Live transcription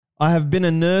I have been a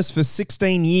nurse for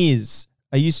 16 years.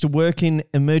 I used to work in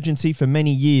emergency for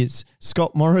many years.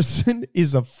 Scott Morrison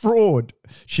is a fraud,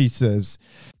 she says.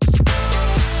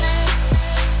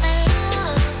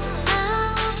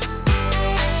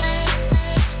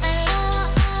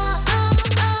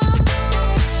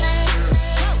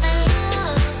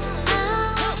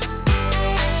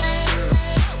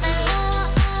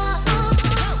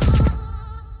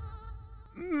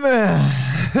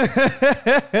 I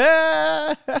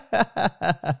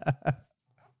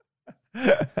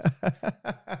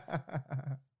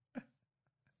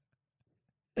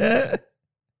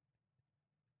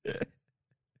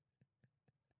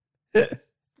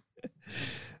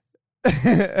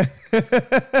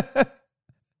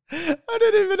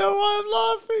don't even know why I'm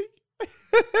laughing.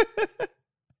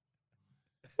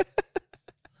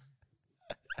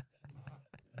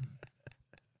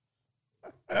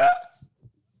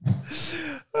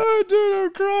 Oh, dude,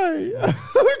 I'm crying. I'm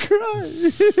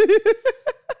crying.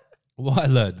 Why,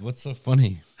 lad? What's so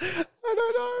funny? I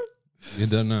don't know. You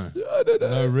don't know? I don't know.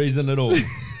 No reason at all.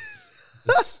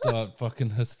 Just start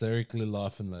fucking hysterically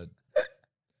laughing, lad.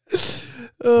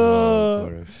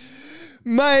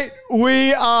 Mate,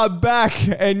 we are back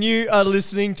and you are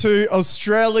listening to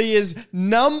Australia's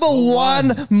number one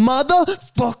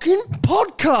motherfucking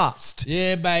podcast.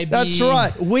 Yeah, baby. That's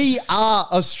right. We are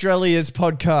Australia's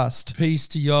podcast. Peace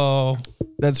to y'all.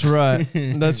 That's right.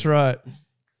 That's right.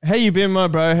 How you been, my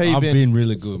bro? How you been? I've been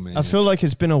really good, man. I feel like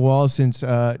it's been a while since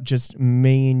just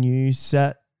me and you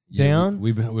sat down.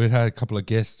 We've had a couple of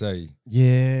guests, eh?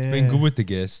 Yeah. It's been good with the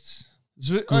guests.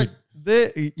 It's good.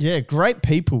 They're great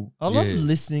people. I love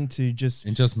listening to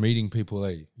just meeting people,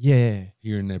 eh? Yeah.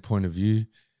 Hearing their point of view.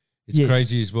 It's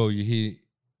crazy as well. You hear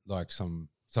like some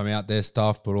out there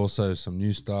stuff, but also some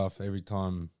new stuff every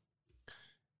time.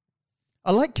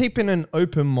 I like keeping an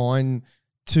open mind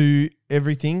to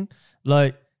everything.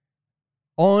 Like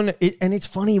on it, and it's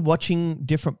funny watching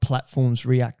different platforms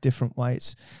react different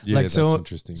ways. Yeah, like, that's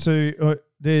interesting. So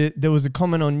there was a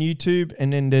comment on YouTube,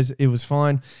 and then it was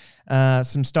fine.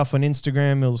 Some stuff on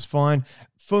Instagram, it was fine.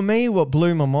 For me, what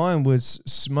blew my mind was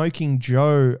Smoking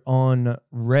Joe on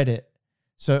Reddit.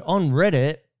 So on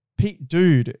Reddit,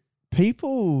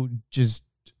 people just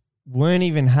weren't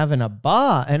even having a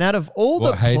bar. And out of all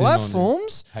the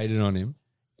platforms, hated on him.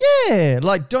 Yeah,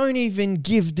 like don't even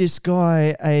give this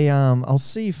guy a I'll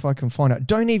see if I can find out.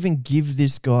 Don't even give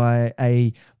this guy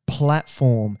a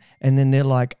platform. And then they're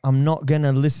like, I'm not going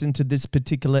to listen to this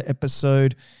particular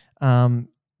episode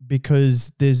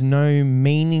because there's no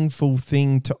meaningful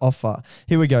thing to offer.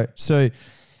 Here we go. So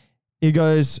it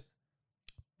goes,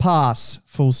 pass,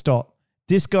 full stop.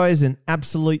 This guy is an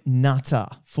absolute nutter,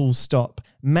 full stop.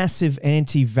 Massive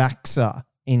anti-vaxxer,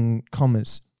 in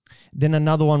commas. Then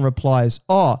another one replies,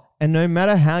 and no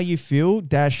matter how you feel,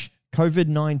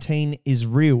 COVID-19 is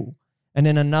real. And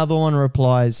then another one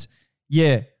replies,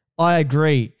 yeah, I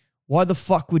agree. Why the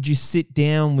fuck would you sit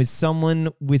down with someone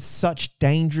with such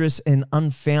dangerous and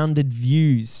unfounded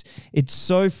views? It's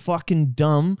so fucking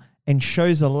dumb and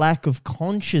shows a lack of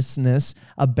consciousness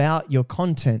about your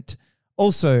content.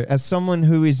 Also, as someone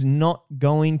who is not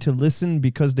going to listen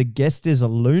because the guest is a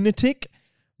lunatic,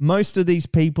 most of these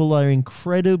people are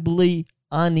incredibly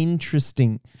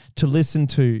uninteresting to listen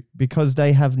to because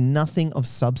they have nothing of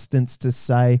substance to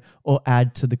say or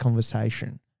add to the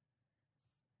conversation.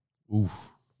 Oof.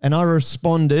 And I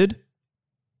responded,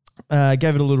 gave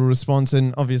it a little response,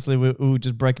 and obviously we'll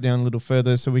just break it down a little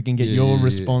further so we can get your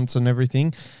response and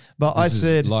everything. But this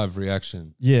is live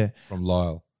reaction. Yeah. From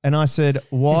Lyle. And I said,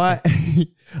 why?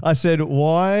 I said,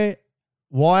 why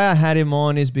I had him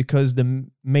on is because the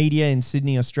media in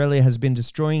Sydney, Australia has been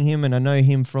destroying him, and I know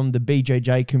him from the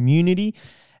BJJ community.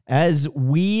 As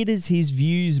weird as his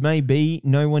views may be,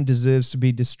 no one deserves to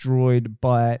be destroyed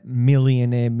by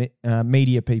millionaire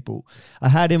media people. I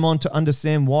had him on to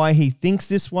understand why he thinks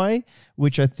this way,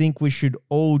 which I think we should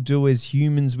all do as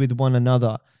humans with one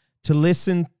another. To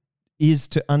listen is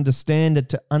to understand, and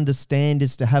to understand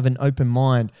is to have an open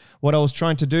mind. What I was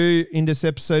trying to do in this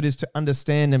episode is to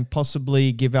understand and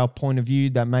possibly give our point of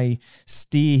view that may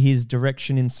steer his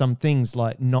direction in some things,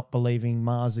 like not believing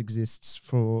Mars exists,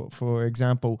 for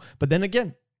example. But then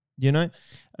again,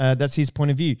 that's his point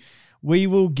of view. We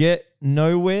will get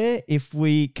nowhere if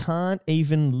we can't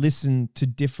even listen to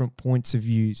different points of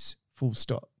views, full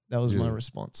stop. That was my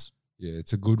response. Yeah,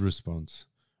 it's a good response.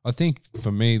 I think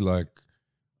for me, like,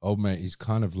 old mate, he's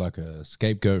kind of like a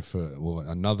scapegoat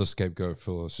another scapegoat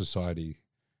for society.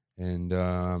 And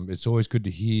it's always good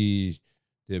to hear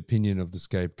the opinion of the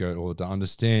scapegoat, or to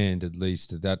understand at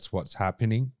least that that's what's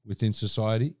happening within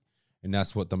society. And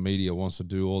that's what the media wants to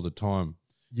do all the time.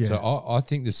 Yeah. So I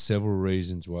think there's several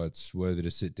reasons why it's worthy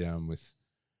to sit down with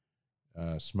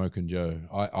Smoke and Joe.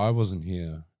 I wasn't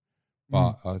here,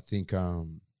 but I think I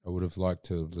would have liked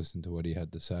to have listened to what he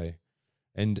had to say.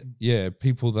 And yeah,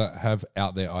 people that have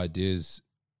out their ideas,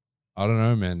 I don't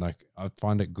know, man. Like, I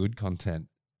find it good content.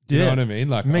 Do you know what I mean?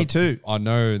 Like, me too. I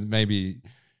know maybe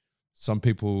some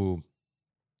people,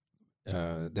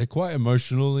 they're quite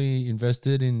emotionally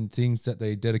invested in things that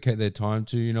they dedicate their time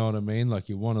to. You know what I mean? Like,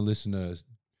 you want to listen to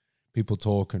people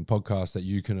talk and podcasts that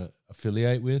you can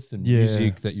affiliate with, and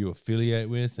music that you affiliate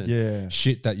with, and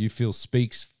shit that you feel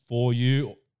speaks for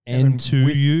you and to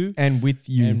you and with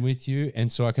you.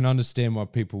 And so I can understand why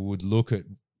people would look at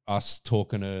us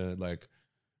talking to, like,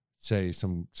 say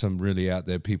some really out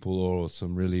there people, or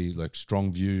some really like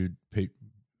strong viewed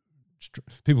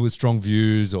people with strong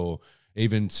views, or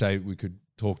even say we could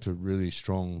talk to really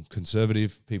strong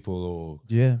conservative people, or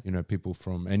you know, people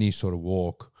from any sort of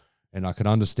walk. And I can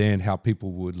understand how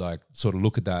people would like sort of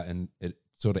look at that and it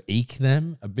sort of eke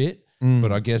them a bit.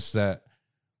 But I guess that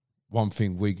one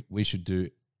thing we should do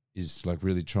is like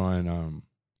really try and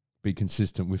be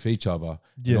consistent with each other,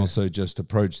 and also just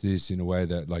approach this in a way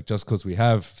that, like, just because we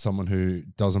have someone who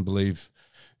doesn't believe,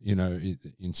 you know,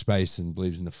 in space and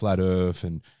believes in the flat earth,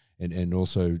 and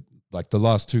also like the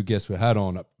last two guests we had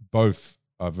on, both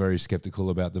are very skeptical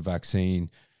about the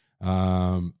vaccine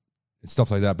and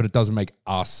stuff like that, but it doesn't make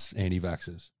us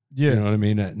anti-vaxxers. You know what I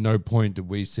mean? At no point do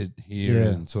we sit here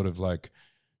and sort of like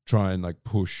try and like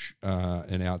push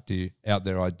an out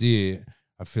there idea.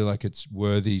 I feel like it's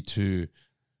worthy to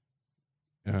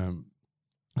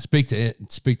speak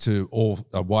to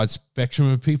a wide spectrum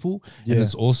of people, and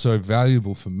it's also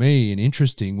valuable for me and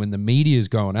interesting when the media is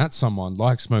going at someone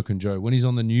like Smoke and Joe, when he's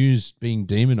on the news being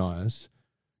demonized.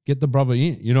 Get the brother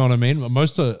in, you know what I mean?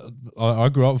 I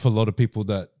grew up with a lot of people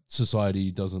that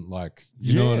society doesn't like,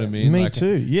 you know what I mean? Me like,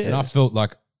 too, and I felt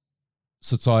like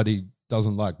society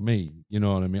doesn't like me, you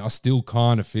know what I mean? I still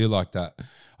kind of feel like that.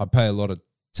 I pay a lot of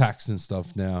tax and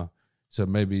stuff now, so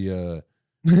maybe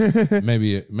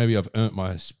maybe I've earned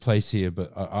my place here,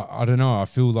 but I don't know. I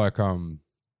feel like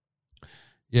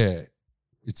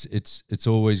it's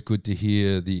always good to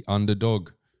hear the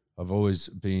underdog. I've always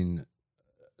been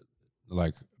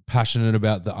like passionate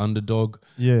about the underdog,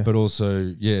 but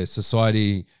also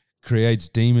society creates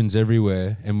demons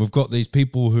everywhere, and we've got these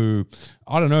people who,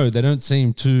 I don't know, they don't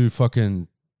seem too fucking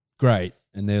great,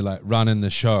 and they're like running the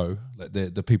show, like they're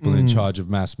the people in charge of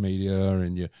mass media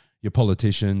and your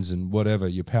politicians and whatever,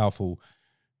 your powerful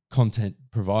content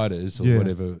providers or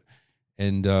whatever.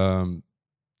 And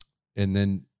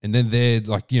then they're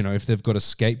like, you know, if they've got a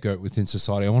scapegoat within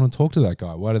society, I want to talk to that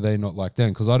guy. Why do they not like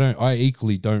them? Because I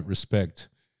equally don't respect,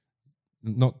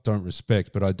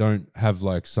 but I don't have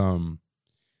like some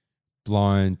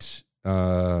blind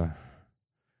followership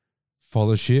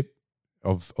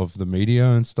of the media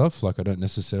and stuff. Like, I don't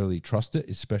necessarily trust it,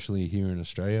 especially here in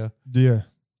Australia. Yeah.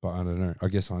 But I don't know. I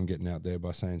guess I'm getting out there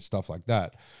by saying stuff like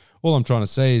that. All I'm trying to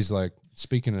say is, like,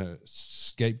 speaking of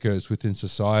scapegoats within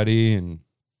society, and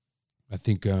I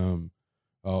think is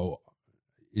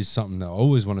something that I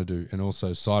always want to do, and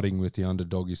also siding with the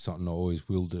underdog is something I always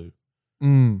will do.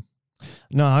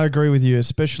 No, I agree with you,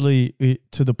 especially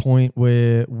to the point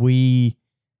where we,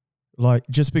 like,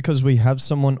 just because we have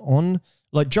someone on,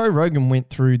 like Joe Rogan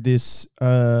went through this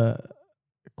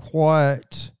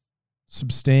quite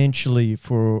substantially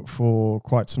for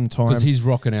quite some time, because he's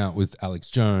rocking out with Alex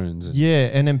Jones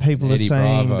and then people Eddie are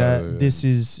saying Bravo that this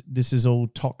is all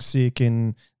toxic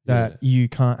and that you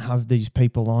can't have these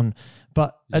people on.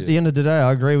 But at the end of the day,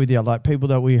 I agree with you. Like, people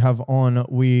that we have on,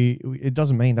 it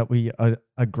doesn't mean that we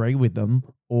agree with them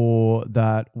or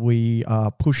that we are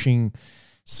pushing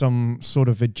some sort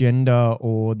of agenda,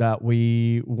 or that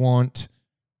we want,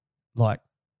 like,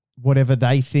 whatever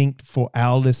they think for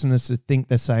our listeners to think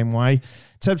the same way.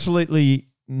 It's absolutely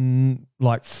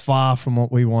like far from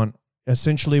what we want.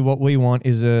 Essentially what we want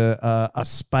is a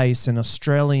space, an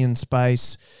Australian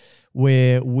space,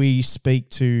 where we speak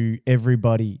to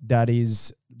everybody that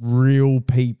is real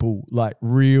people, like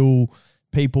real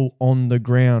people on the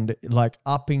ground, like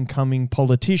up and coming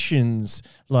politicians,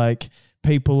 like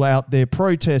people out there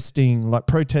protesting, like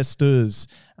protesters,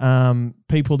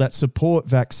 people that support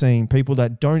vaccine, people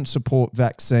that don't support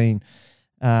vaccine.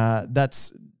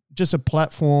 That's just a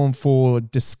platform for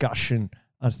discussion,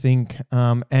 I think,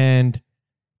 and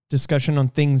discussion on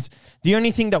things. The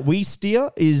only thing that we steer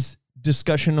is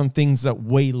discussion on things that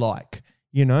we like,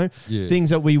 you know, things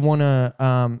that we want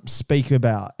to speak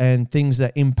about, and things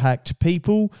that impact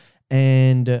people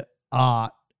and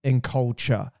art and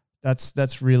culture.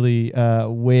 That's really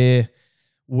where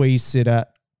we sit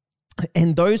at.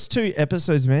 And those 2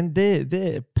 episodes, man,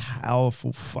 they're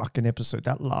powerful fucking episode.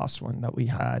 That last one that we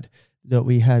had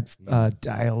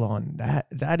Dale on,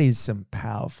 that is some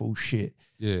powerful shit.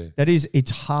 Yeah.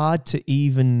 It's hard to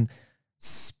even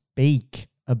speak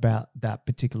about that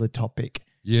particular topic.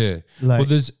 Yeah. Well,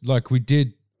 there's we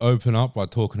did open up by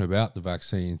talking about the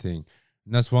vaccine thing.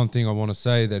 And that's one thing I want to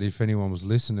say, that if anyone was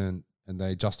listening and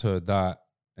they just heard that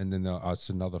and then it's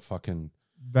another fucking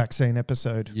vaccine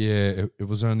episode. Yeah, it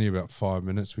was only about 5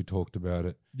 minutes we talked about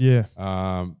it. Yeah.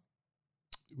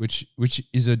 Which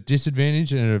is a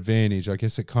disadvantage and an advantage. I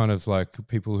guess it kind of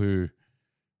people who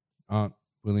aren't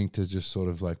willing to just sort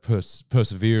of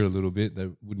persevere a little bit, they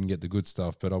wouldn't get the good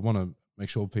stuff. But I want to make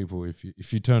sure people,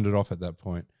 if you turned it off at that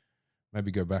point,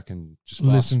 maybe go back and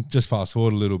just fast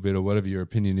forward a little bit, or whatever your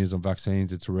opinion is on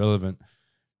vaccines. It's irrelevant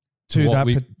to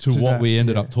what we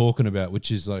ended up talking about, which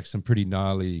is some pretty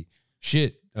gnarly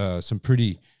shit.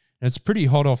 It's pretty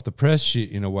hot off the press shit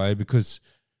in a way, because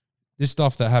this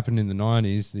stuff that happened in the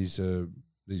 90s,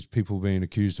 these people being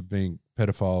accused of being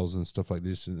pedophiles and stuff like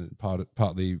this, and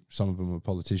partly some of them are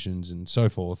politicians and so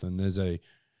forth. And there's a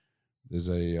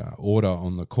order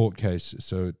on the court case,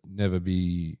 so it never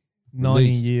be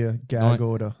 90-year gag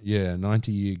order. Yeah,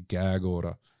 90-year gag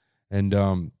order, and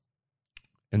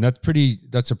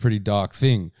that's a pretty dark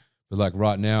thing. But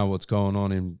right now, what's going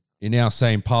on in our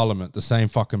same parliament, the same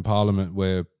fucking parliament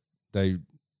where they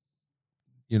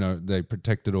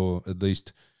protected or at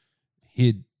least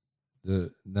hid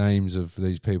the names of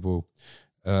these people.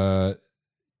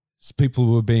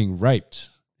 People were being raped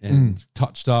and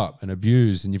touched up and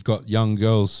abused, and you've got young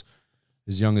girls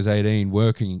as young as 18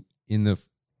 working in the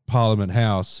Parliament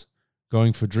House,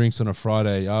 going for drinks on a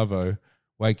Friday arvo,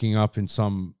 waking up in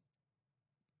someone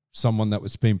that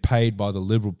was being paid by the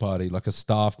Liberal Party, like a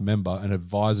staff member, an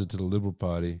advisor to the Liberal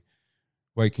Party,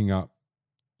 waking up.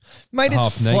 Mate,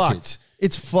 half it's naked. fucked.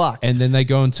 It's fucked. And then they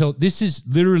go and tell. This is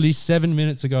literally 7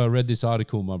 minutes ago I read this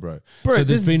article, my bro. So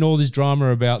there's been all this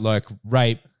drama about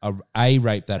rape, a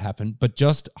rape that happened. But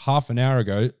just half an hour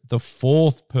ago, the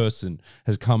 4th person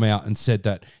has come out and said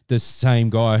that the same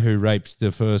guy who raped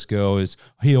the first girl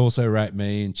he also raped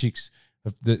me. And chicks,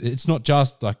 it's not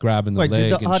just grabbing the leg. Wait,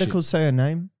 did the article say her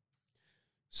name?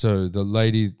 So the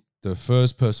lady, the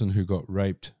first person who got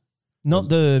raped. Not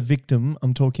the victim.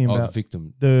 I'm talking about the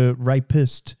victim. The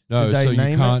rapist. No, so you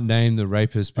can't name the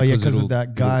rapist because of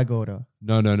that gag order.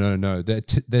 No.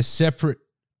 They're separate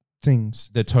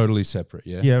things. They're totally separate,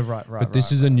 yeah. Yeah, right. But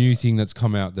this is a new thing that's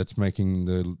come out that's making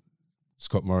the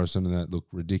Scott Morrison and that look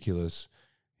ridiculous.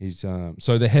 He's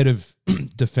so the head of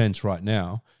defense right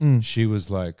now, she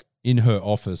was in her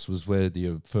office was where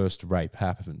the first rape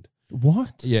happened.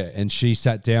 What? Yeah, and she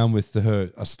sat down with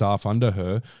a staff under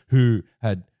her who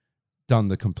had done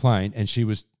the complaint, and she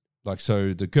was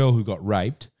so the girl who got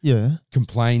raped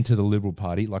complained to the Liberal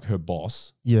Party, her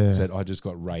boss said, I just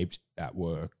got raped at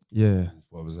work.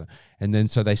 What was that? And then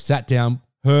so they sat down,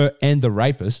 her and the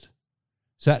rapist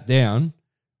sat down,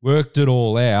 worked it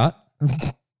all out.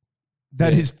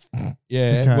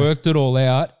 Worked it all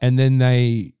out, and then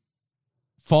they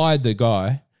fired the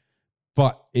guy,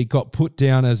 but it got put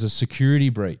down as a security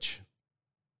breach.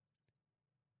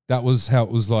 That was how it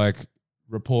was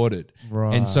reported.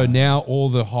 Right. And so now all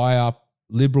the high up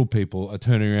Liberal people are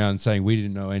turning around saying we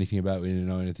didn't know anything about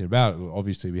it. Well,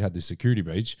 obviously we had this security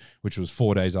breach, which was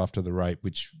 4 days after the rape,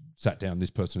 which sat down this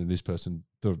person and this person,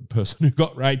 the person who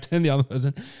got raped and the other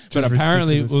person. But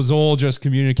apparently it was all just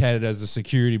communicated as a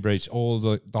security breach all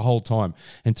the whole time.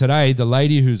 And today the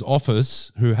lady whose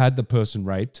office, who had the person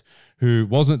raped, who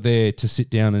wasn't there to sit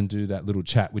down and do that little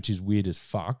chat, which is weird as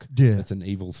fuck. Yeah. That's an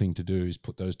evil thing to do, is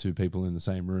put those two people in the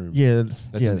same room. Yeah.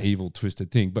 That's an evil,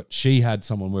 twisted thing. But she had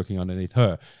someone working underneath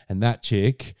her. And that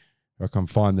chick, I can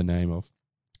find the name of,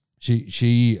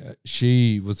 she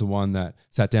was the one that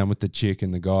sat down with the chick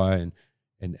and the guy and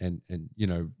and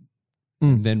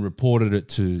then reported it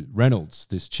to Reynolds,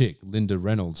 this chick, Linda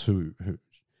Reynolds, who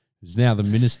is now the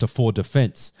Minister for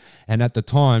Defence. And at the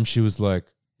time she was like,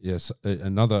 yes,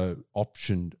 another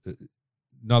option,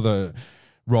 another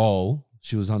role.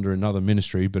 She was under another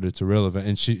ministry, but it's irrelevant.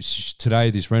 And she today,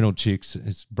 this Reynolds chick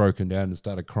has broken down and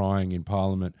started crying in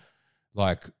Parliament,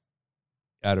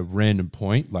 at a random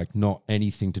point, not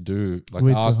anything to do.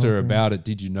 I asked her about it,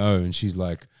 did you know? And she's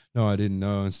like, no, I didn't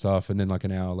know and stuff. And then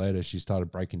an hour later, she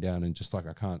started breaking down and just I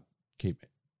can't keep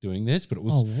doing this. But it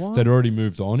was, they'd already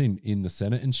moved on in the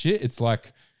Senate and shit. It's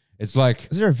like, is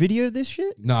there a video of this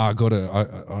shit? No, I got it.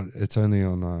 It's only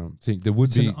on. I think there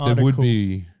would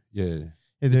be. Yeah,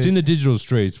 it's in the digital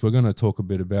streets. We're gonna talk a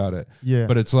bit about it. Yeah,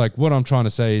 but it's what I'm trying to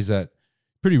say is that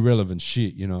pretty relevant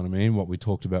shit. You know what I mean? What we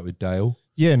talked about with Dale.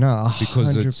 Yeah, no,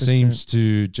 because 100%. it seems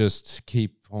to just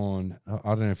keep on. I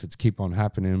don't know if it's keep on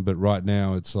happening, but right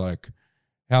now it's like,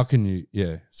 how can you?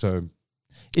 Yeah, so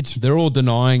they're all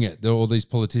denying it. They're all these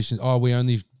politicians. Oh, we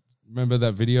only remember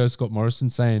that video Scott Morrison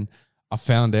saying, "I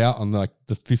found out on like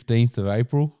the 15th of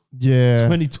April,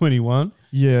 2021."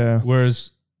 Yeah,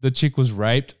 whereas the chick was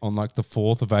raped on like the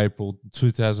 4th of April,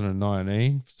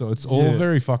 2019. So it's all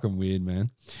very fucking weird, man.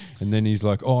 And then he's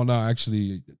like, "Oh no,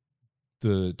 actually,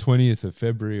 the 20th of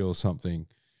February or something."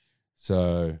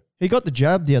 So he got the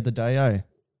jab the other day, eh?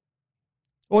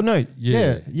 Or no,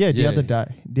 the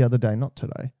other day, not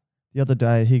today. The other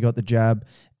day he got the jab,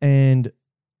 and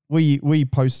we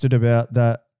posted about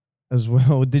that as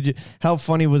well. Did you? How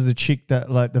funny was the chick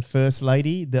that, like, the first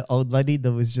lady, the old lady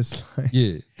that was just like,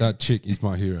 yeah, that chick is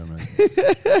my hero, man.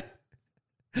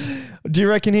 Do you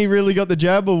reckon he really got the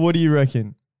jab, or what do you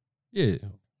reckon? Yeah,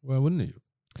 well, wouldn't he?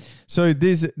 So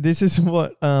this is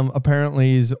what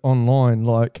apparently is online.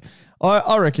 Like,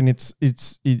 I reckon it's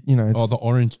you know, it's, the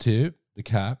orange tip, the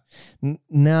cap.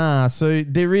 Nah, so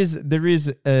there is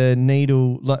a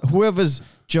needle, like whoever's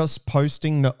just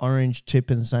posting the orange tip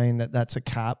and saying that that's a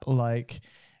cap, like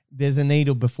there's a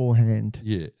needle beforehand.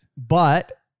 Yeah.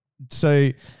 But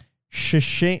so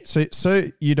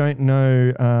you don't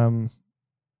know,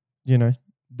 you know,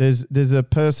 there's a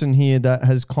person here that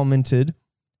has commented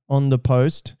on the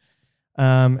post,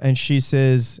 and she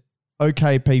says,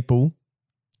 "Okay, people,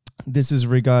 this is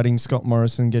regarding Scott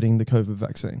Morrison getting the COVID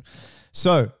vaccine.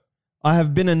 So, I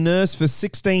have been a nurse for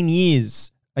 16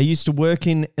 years. I used to work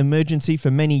in emergency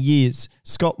for many years.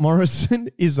 Scott Morrison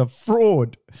is a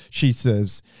fraud," she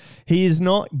says. "He is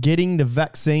not getting the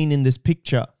vaccine in this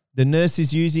picture. The nurse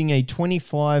is using a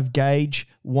 25 gauge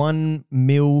 1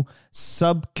 ml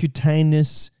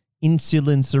subcutaneous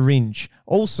insulin syringe.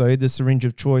 Also, the syringe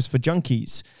of choice for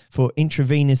junkies for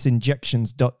intravenous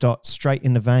injections, ... straight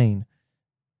in the vein. ...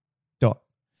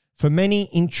 For many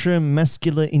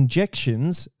intramuscular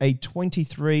injections, a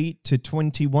 23 to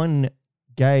 21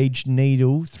 gauge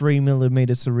needle 3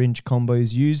 millimeter syringe combo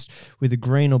is used with a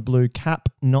green or blue cap,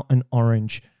 not an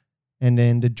orange." And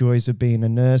then the joys of being a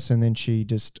nurse. And then she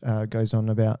just goes on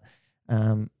about,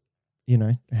 you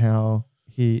know, how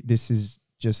this is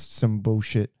just some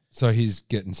bullshit. So he's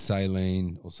getting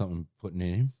saline or something putting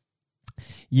in him?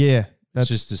 Yeah. That's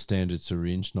just a standard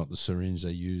syringe, not the syringe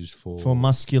they use for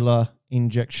muscular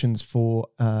injections for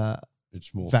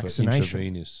it's more vaccination. For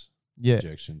intravenous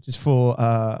injections. Just for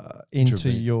into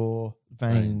your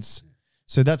veins.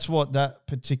 So that's what that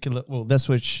particular, that's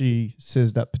what she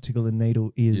says that particular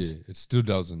needle is. Yeah, it still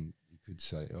doesn't. You could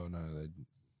say, "Oh no, they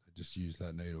just use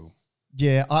that needle."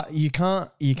 Yeah, you can't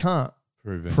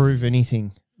prove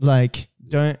anything. Like,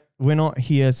 we're not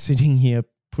here sitting here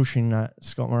pushing that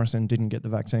Scott Morrison didn't get the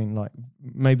vaccine. Like,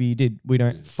 maybe he did. We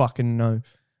don't fucking know.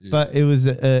 Yeah. But it was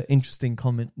an interesting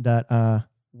comment that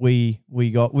we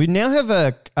got. We now have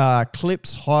a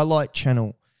clips highlight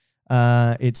channel.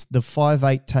 It's the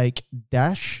 58 take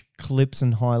dash clips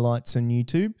and highlights on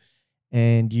YouTube,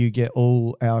 and you get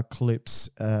all our clips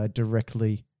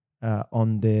directly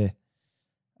on there.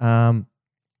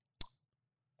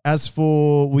 As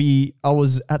for I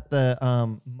was at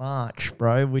the march,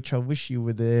 bro, which I wish you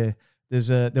were there.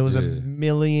 There was a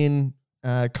million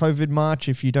COVID march.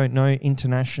 If you don't know,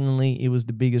 internationally, it was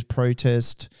the biggest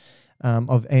protest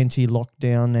of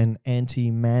anti-lockdown and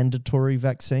anti-mandatory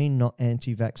vaccine, not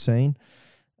anti-vaccine.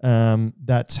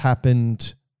 That's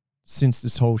happened since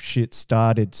this whole shit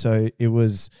started. So it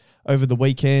was over the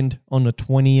weekend on the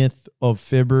 20th of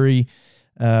February.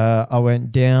 I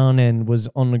went down and was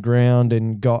on the ground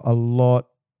and got a lot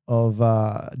of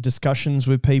discussions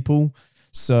with people.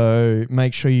 So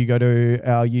make sure you go to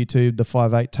our YouTube, the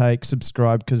 58 Take,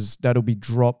 subscribe, because that'll be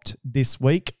dropped this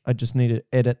week. I just need to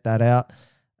edit that out.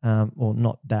 Well,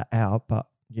 not that out, but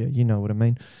yeah, you know what I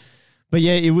mean. But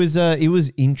yeah, it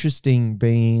was interesting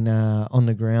being on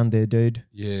the ground there, dude.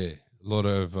 Yeah, a lot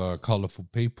of colourful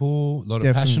people, a lot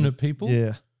of passionate people.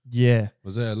 Yeah.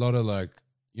 Was there a lot of, like,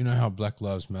 you know how Black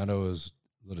Lives Matter was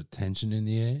a lot of tension in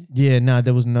the air? Yeah, no,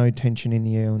 there was no tension in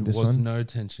the air on this one. There was no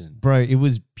tension. Bro, it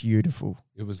was beautiful.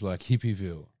 It was like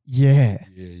Hippieville. Yeah.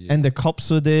 And the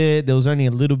cops were there. There was only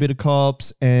a little bit of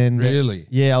cops. And really?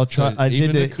 Yeah, I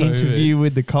did the interview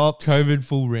with the cops. COVID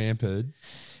full rampant.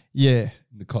 Yeah.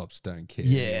 The cops don't care.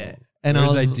 Yeah. And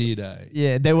they did, eh?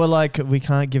 Yeah, they were like, we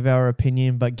can't give our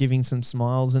opinion, but giving some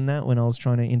smiles and that when I was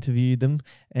trying to interview them.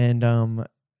 And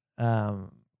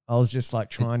I I was just like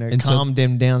trying to And so- calm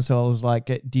them down. So I was like,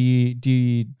 do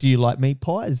you like meat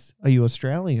pies? Are you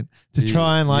Australian? To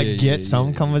try and like get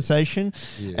some conversation.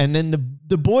 Yeah. And then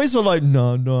the boys were like,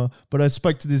 no. But I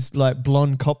spoke to this like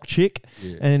blonde cop chick,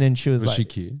 and then she was like, she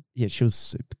cute? yeah, she was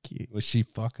super cute. Was she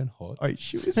fucking hot? Oh,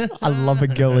 she was. I love a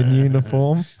girl in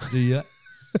uniform. Do you?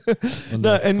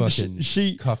 No, and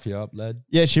she cuff you up, lad.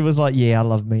 Yeah, she was like, yeah, I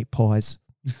love meat pies.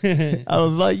 I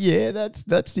was like, yeah,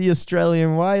 that's the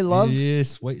Australian way, love. Yeah,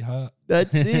 sweetheart.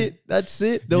 That's it. That's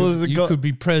it. There was a you guy. could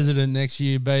be president next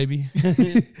year, baby.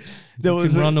 There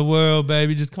was run the world,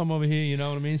 baby. Just come over here. You know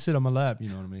what I mean? Sit on my lap. You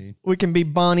know what I mean? We can be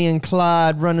Bonnie and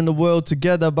Clyde running the world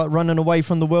together, but running away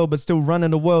from the world, but still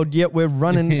running the world. Yet we're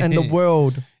running in the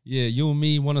world. Yeah, you and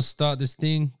me want to start this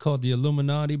thing called the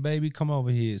Illuminati, baby. Come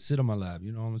over here. Sit on my lap.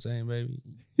 You know what I'm saying, baby?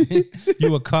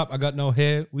 You a cop. I got no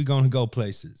hair. We going to go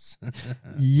places.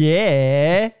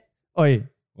 Yeah. Oi.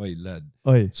 Wait, lad.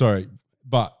 Oi. Sorry.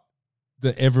 But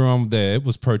everyone there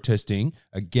was protesting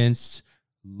against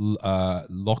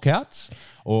lockouts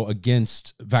or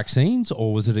against vaccines,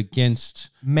 or was it against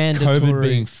mandatory COVID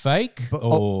being fake?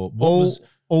 Or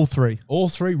all three. All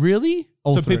three? Really?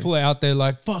 All so three. People are out there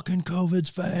like, fucking COVID's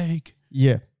fake.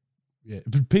 Yeah. Yeah.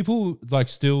 But people like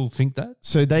still think that.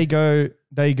 So they go,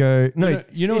 no,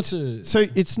 you know so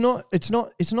it's not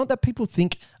that people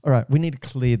think, all right, we need to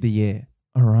clear the air.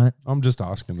 All right. I'm just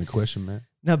asking the question, man.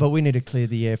 No, but we need to clear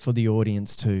the air for the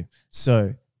audience too.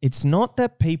 So it's not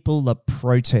that people are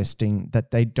protesting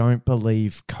that they don't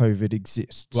believe COVID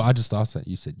exists. Well, I just asked that.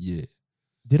 You said, yeah.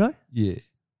 Did I? Yeah.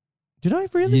 Did I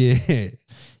really? Yeah.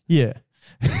 Yeah.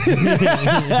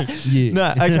 Yeah.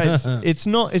 No, okay. It's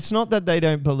not that they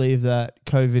don't believe that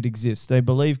COVID exists. They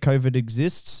believe COVID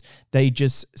exists. They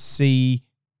just see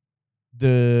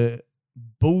the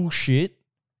bullshit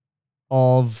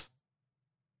of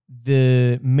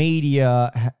the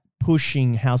media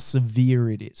pushing how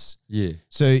severe it is. Yeah.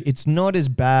 So it's not as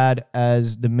bad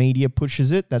as the media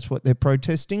pushes it. That's what they're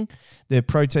protesting. They're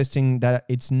protesting that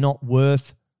it's not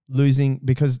worth losing,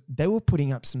 because they were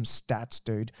putting up some stats,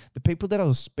 dude. The people that I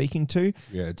was speaking to,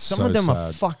 some of them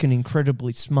are fucking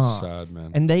incredibly smart. Sad,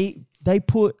 man. And they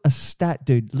put a stat,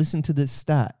 dude. Listen to this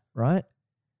stat, right?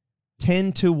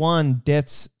 10-1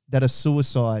 deaths that are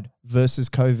suicide versus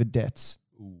COVID deaths.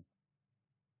 Ooh.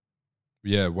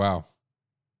 Yeah, wow.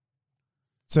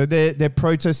 So they're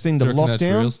protesting the lockdown. That's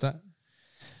real stat?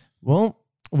 Well,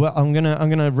 I'm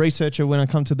gonna research it when I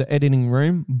come to the editing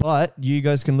room, but you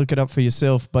guys can look it up for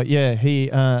yourself. But yeah,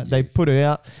 they put it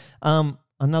out.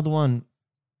 Another one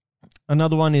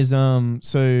is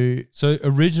So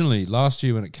originally last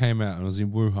year when it came out and it was in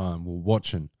Wuhan, we were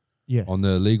watching on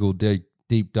the illegal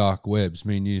deep dark webs,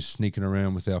 me and you sneaking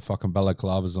around with our fucking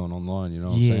balaclavas online, you know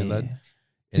what I'm saying, lad?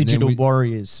 And digital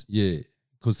warriors. Yeah,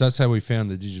 because that's how we found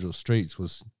the digital streets,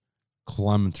 was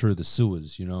climbing through the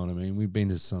sewers, you know what I mean? We've been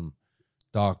to some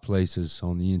dark places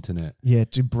on the internet. Yeah,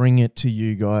 to bring it to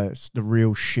you guys, the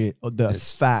real shit, or the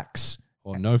facts.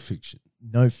 Or no fiction.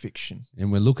 No fiction.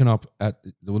 And we're looking at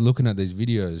these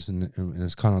videos, and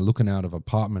it's kind of looking out of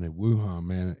apartment in Wuhan,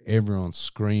 man. Everyone's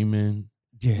screaming.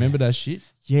 Yeah. Remember that shit?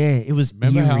 Yeah, it was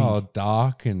Remember eerie. how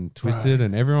dark and twisted,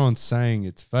 and everyone's saying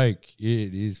it's fake. Yeah,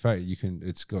 it is fake.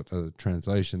 It's got a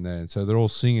translation there. And so they're all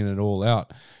singing it all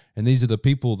out. And these are the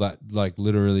people that like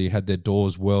literally had their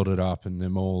doors welded up and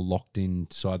them all locked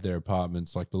inside their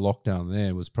apartments. Like the lockdown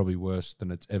there was probably worse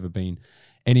than it's ever been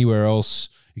anywhere else,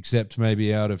 except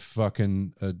maybe out of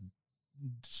fucking a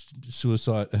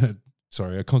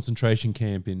concentration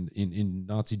camp in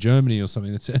Nazi Germany or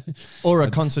something. That's or a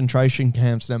concentration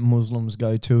camps that Muslims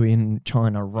go to in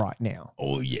China right now.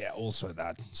 Oh yeah, also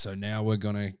that. So now we're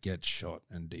gonna get shot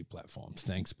and deplatformed.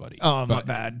 Thanks, buddy. Oh, my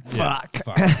bad. Yeah,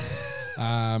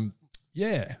 Fuck.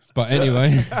 Yeah, but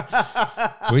anyway,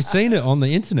 we've seen it on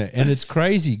the internet, and it's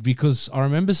crazy because I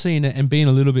remember seeing it and being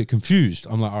a little bit confused.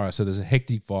 I'm like, all right, so there's a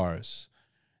hectic virus,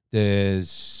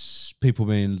 there's people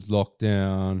being locked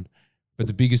down, but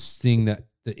the biggest thing that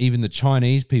even the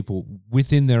Chinese people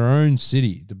within their own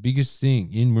city, the biggest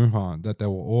thing in Wuhan that they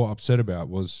were all upset about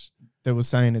was they were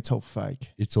saying it's all fake.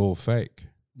 It's all fake.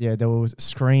 Yeah, they were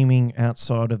screaming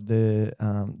outside of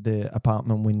the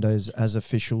apartment windows as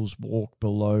officials walked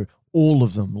below, all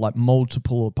of them, like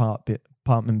multiple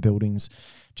apartment buildings,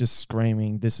 just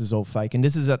screaming, this is all fake. And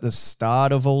this is at the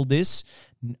start of all this.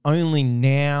 Only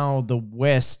now the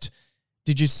West,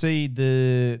 did you see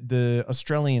the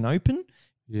Australian Open?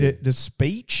 Yeah. The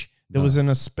speech? There was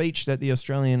a speech that the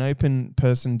Australian Open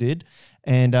person did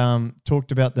and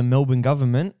talked about the Melbourne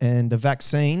government and the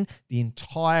vaccine. The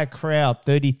entire crowd,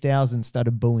 30,000,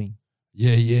 started booing.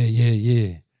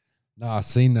 Yeah. No, I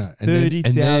seen that. And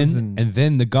 30,000. and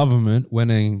then the government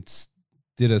went and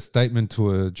did a statement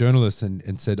to a journalist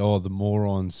and said, "Oh, the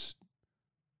morons."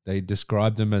 They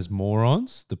described them as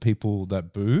morons. The people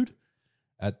that booed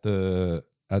at the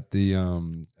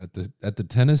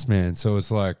tennis, man. So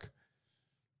it's like,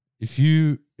 if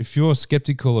you're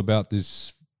skeptical about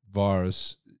this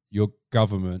virus,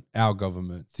 our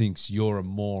government thinks you're a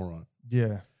moron.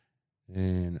 Yeah.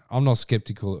 And I'm not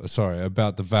skeptical,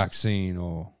 about the vaccine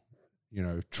or,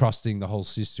 trusting the whole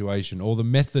situation or the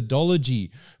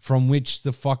methodology from which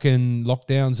the fucking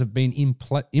lockdowns have been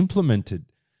implemented.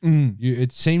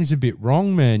 It seems a bit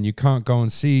wrong, man. You can't go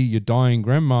and see your dying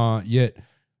grandma, yet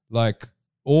like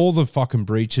all the fucking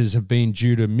breaches have been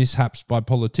due to mishaps by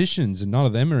politicians and none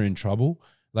of them are in trouble.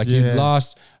 Like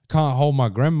can't hold my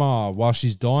grandma while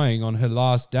she's dying on her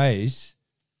last days,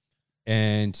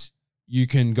 and you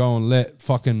can go and let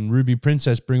fucking Ruby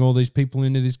Princess bring all these people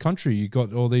into this country. You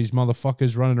got all these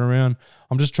motherfuckers running around.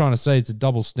 I'm just trying to say it's a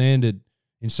double standard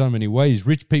in so many ways.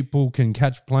 Rich people can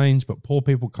catch planes, but poor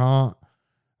people can't.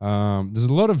 There's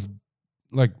a lot of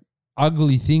like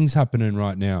ugly things happening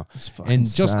right now. And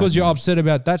just because you're upset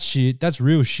about that shit, that's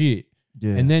real shit.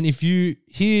 Yeah. And then if you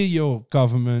hear your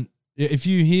government, if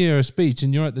you hear a speech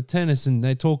and you're at the tennis and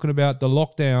they're talking about the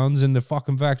lockdowns and the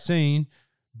fucking vaccine,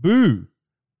 boo.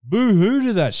 Boo-hoo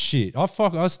to that shit. I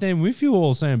stand with you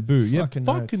all saying boo.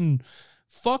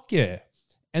 Fuck yeah.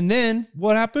 And then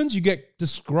what happens? You get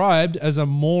described as a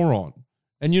moron.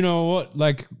 And you know what?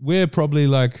 Like, we're probably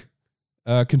like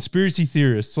conspiracy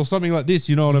theorists or something like this.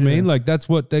 You know what I mean? Like, that's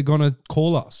what they're going to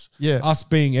call us. Yeah. Us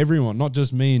being everyone, not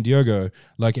just me and Diogo.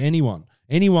 Like, anyone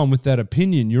with that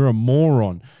opinion, you're a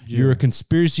moron. Yeah. You're a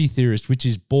conspiracy theorist, which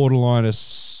is borderline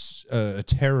a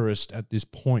terrorist at this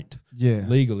point. Yeah.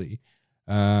 Legally.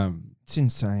 It's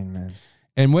insane, man.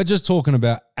 And we're just talking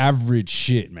about average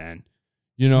shit, man.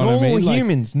 You know what I mean?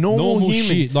 Normal humans.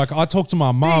 Shit. Like, I talked to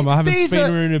my mum. I haven't seen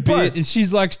her in a bit. And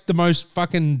she's like the most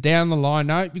fucking down the line.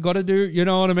 No, you got to do, you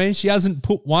know what I mean? She hasn't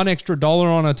put $1 extra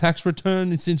on a tax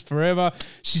return since forever.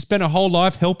 She spent her whole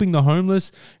life helping the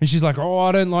homeless. And she's like, oh,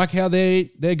 I don't like how they're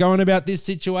going about this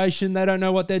situation. They don't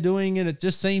know what they're doing. And it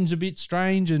just seems a bit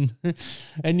strange. And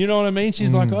you know what I mean?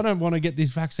 She's like, I don't want to get this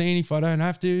vaccine if I don't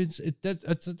have to. It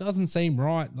doesn't seem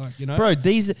right. Like, you know. Bro,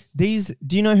 these,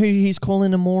 do you know who he's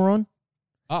calling a moron?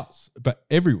 Us, but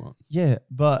everyone. Yeah,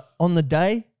 but on the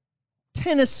day,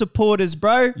 tennis supporters,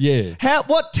 bro. Yeah.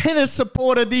 What tennis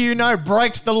supporter do you know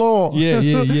breaks the law?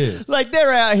 Yeah. Like,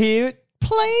 they're out here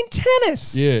playing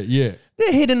tennis. Yeah.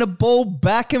 They're hitting a ball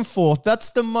back and forth. That's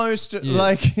the most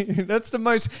that's the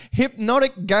most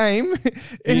hypnotic game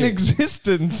in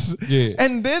existence. Yeah.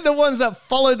 And they're the ones that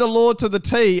follow the law to the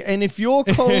T. And if you're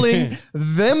calling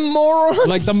them morons,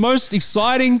 like, the most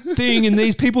exciting thing in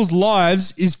these people's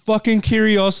lives is fucking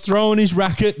Kyrgios throwing his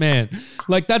racket, man.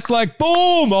 Like, that's like,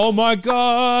 boom, oh my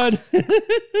God.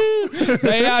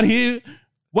 They out here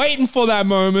waiting for that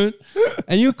moment,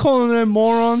 and you're calling them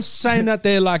morons, saying that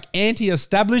they're like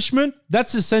anti-establishment.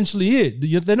 That's essentially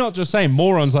it. They're not just saying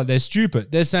morons like they're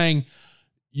stupid. They're saying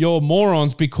you're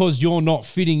morons because you're not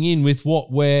fitting in with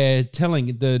what we're telling,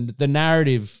 the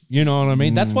narrative. You know what I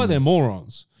mean? That's why they're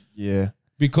morons. Yeah.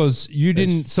 Because you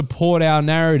didn't support our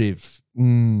narrative.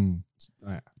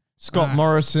 Scott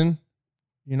Morrison,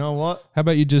 you know what? How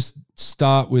about you just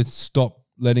start with stop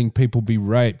letting people be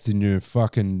raped in your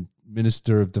fucking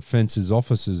Minister of Defence's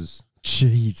offices?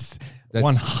 Jeez,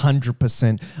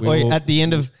 100%. Wait, at the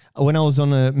end of when I was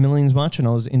on a Millions March and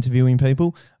I was interviewing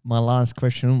people, my last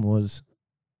question was,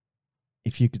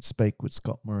 if you could speak with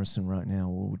Scott Morrison right now,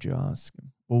 what would you ask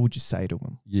him? What would you say to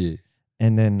him? Yeah.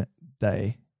 And then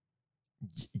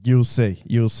you'll see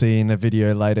in a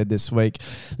video later this week.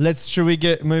 Should we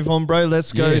move on, bro?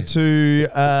 Let's go to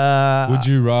Would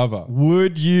you rather?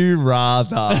 Would you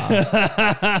rather?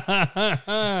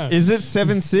 Is it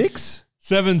 7-6?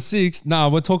 7-6. No,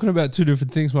 we're talking about two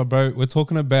different things, my bro. We're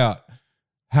talking about,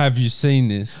 have you seen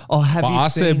this? Oh, have you seen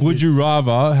this? I said, would you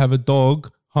rather have a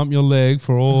dog hump your leg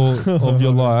for all of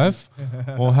your life,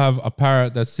 or have a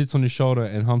parrot that sits on your shoulder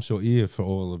and humps your ear for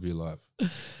all of your life?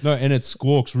 No, and it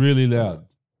squawks really loud.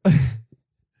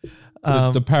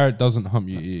 The parrot doesn't hump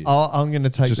your ear. I'm going to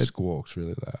take it. Just squawks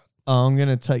really loud. I'm going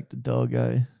to take the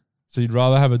doggo. So you'd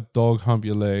rather have a dog hump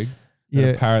your leg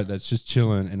than a parrot that's just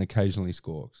chilling and occasionally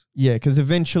squawks? Yeah, because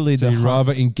eventually you'd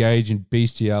rather engage in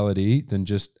bestiality than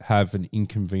just have an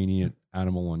inconvenient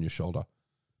animal on your shoulder?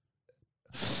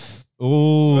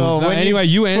 Oh, no, anyway,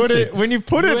 you answered. When you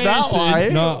put it that way,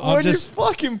 you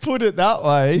fucking put it that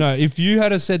way. No, if you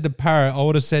had said the parrot, I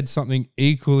would have said something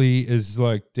equally as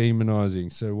like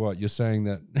demonizing. So what, you're saying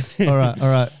that? All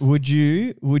right. Would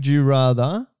you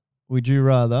rather would you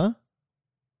rather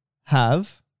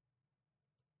have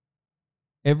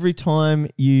every time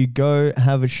you go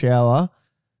have a shower,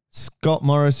 Scott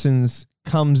Morrison's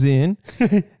comes in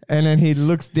and then he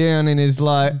looks down and is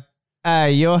like,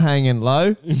 hey, you're hanging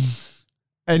low.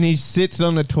 And he sits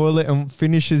on the toilet and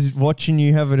finishes watching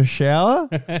you having a shower?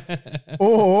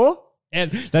 Or... And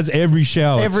that's every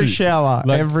shower. Every too. shower.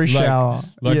 Every shower.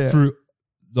 Through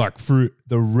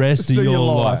the rest of your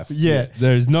life. Yeah.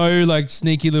 There's no like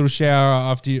sneaky little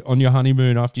shower on your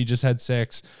honeymoon after you just had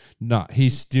sex. Nah,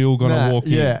 he's still gonna walk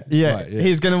in. Yeah. Like,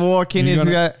 He's gonna walk in. He's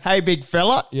gonna go, hey, big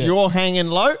fella, you're hanging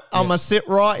low. I'm gonna sit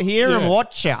right here and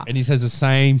watch you. And he says the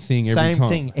same thing every time. Same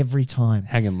thing every time.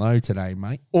 Hanging low today,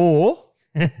 mate. Or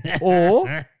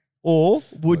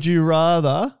would you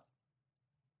rather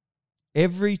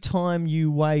every time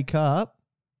you wake up,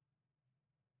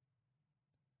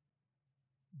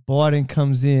 Biden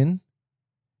comes in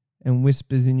and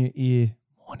whispers in your ear,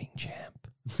 morning champ.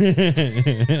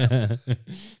 And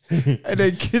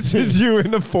then kisses you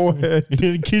in the forehead.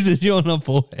 Kisses you on the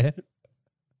forehead.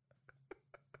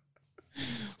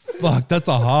 Fuck, that's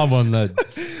a hard one, lad.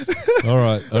 All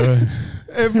right.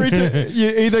 Every time you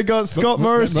either got Scott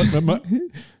Morrison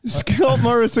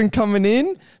coming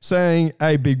in saying,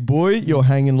 hey, big boy, you're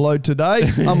hanging low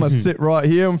today. I'm going to sit right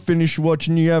here and finish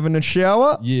watching you having a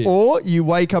shower. Yeah. Or you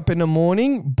wake up in the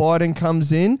morning, Biden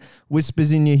comes in,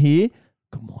 whispers in your ear,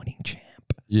 good morning, champ.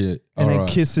 Yeah. And then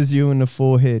kisses you in the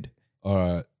forehead. All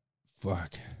right.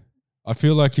 Fuck. I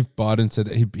feel like if Biden said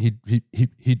that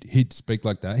he'd speak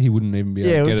like that, he wouldn't even be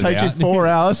able to get it out. Yeah, it would take you 4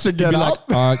 hours to get up.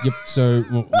 Like, yep. So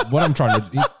what I'm trying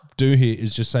to do here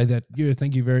is just say that,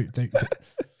 thank you very much.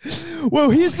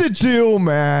 Well, here's the deal,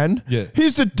 man. Yeah.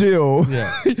 Here's the deal.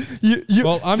 Yeah. you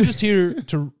Well, I'm just here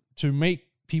to make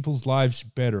people's lives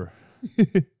better.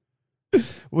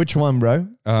 Which one, bro?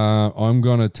 I'm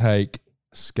going to take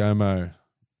ScoMo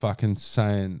fucking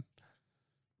saying,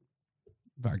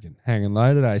 fucking hanging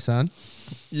low today, son.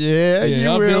 Yeah, you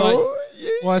I'd will. be like,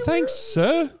 why, thanks,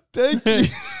 sir. Thank you.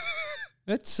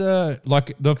 That's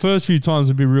like the first few times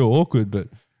would be real awkward, but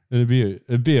it'd be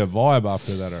a vibe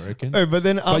after that, I reckon. Oh, but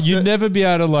you'd never be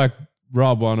able to like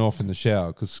rub one off in the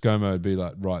shower because ScoMo would be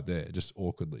like right there, just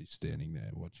awkwardly standing there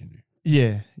watching you.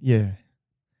 Yeah.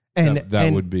 And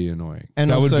that would be annoying. And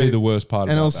that also, would be the worst part.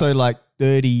 And about also, that. like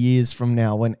 30 years from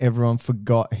now, when everyone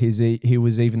forgot he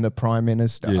was even the prime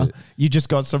minister, you just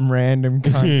got some random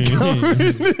cunt coming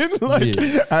in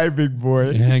like, hey, big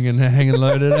boy, you're hanging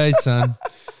low today, son.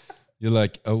 You're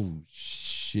like, oh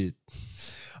shit.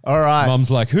 All right. Mum's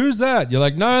like, who's that? You're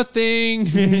like, nothing.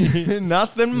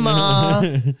 Nothing,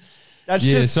 ma. That's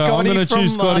just so Scotty. I'm going to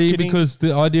choose Scotty because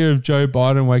the idea of Joe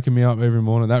Biden waking me up every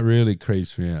morning, that really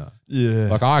creeps me out. Yeah.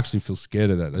 Like, I actually feel scared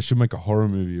of that. They should make a horror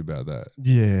movie about that.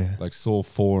 Yeah. Like Saw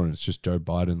 4 and it's just Joe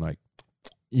Biden like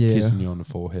kissing you on the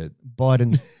forehead.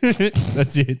 Biden.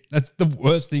 That's it. That's the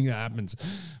worst thing that happens,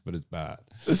 but it's bad.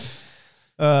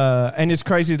 And it's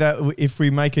crazy that if we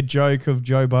make a joke of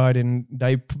Joe Biden,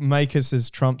 they make us as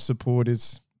Trump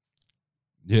supporters.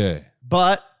 Yeah.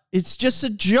 But it's just a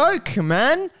joke,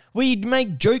 man. We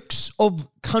make jokes of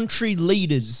country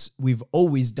leaders. We've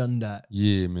always done that.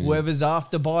 Yeah, man. Whoever's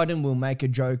after Biden will make a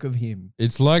joke of him.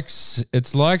 It's like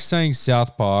saying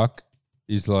South Park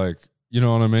is like, you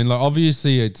know what I mean? Like,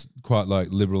 obviously it's quite like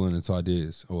liberal in its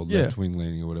ideas or left-wing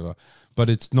leaning or whatever, but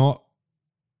it's not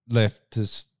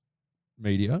leftist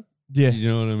media. Yeah. You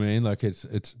know what I mean? Like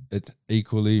it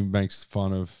equally makes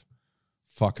fun of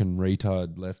fucking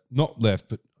retard left. Not left,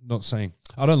 but not saying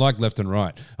I don't like left and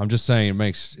right. I'm just saying it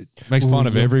makes fun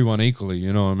of everyone equally.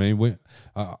 You know what I mean?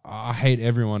 I hate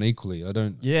everyone equally. I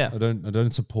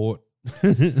don't support.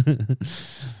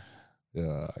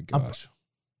 Yeah, gosh.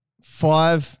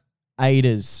 5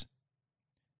 haters.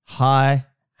 High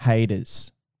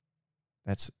haters.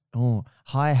 That's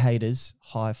high haters.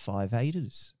 High 5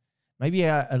 haters. Maybe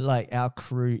our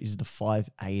crew is the 5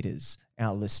 haters.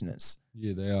 Our listeners.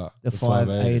 Yeah, they are the 5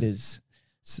 haters.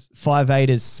 5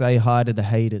 haters say hi to the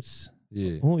haters.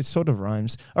 Yeah. Oh, it sort of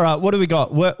rhymes. All right, what do we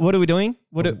got? What are we doing?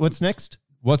 What's next?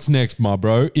 What's next, my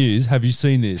bro, is have you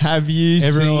seen this? Have you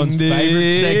Everyone's seen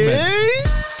favorite segment.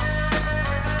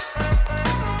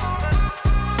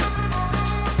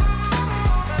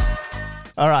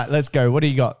 All right, let's go. What do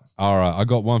you got? All right, I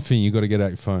got one thing. You got to get out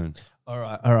your phone. All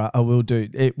right, I will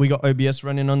do. We got OBS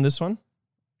running on this one?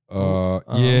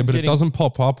 Yeah, but it doesn't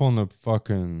pop up on the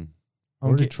fucking... I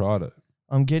already tried it.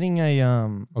 I'm getting a...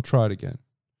 I'll try it again.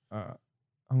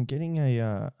 I'm getting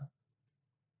a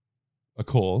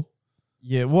call?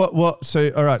 Yeah, what?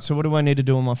 So, all right, so what do I need to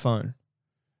do on my phone?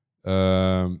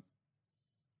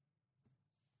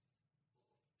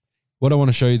 What I want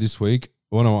to show you this week,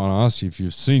 what I want to ask you, if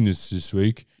you've seen this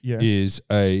week, is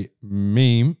a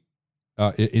meme.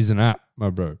 It is an app, my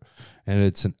bro. And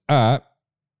it's an app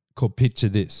called Picture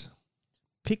This.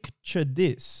 Picture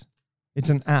This. It's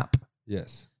an app.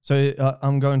 Yes. So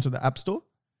I'm going to the App Store?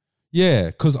 Yeah,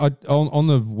 because on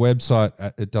the website,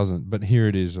 it doesn't. But here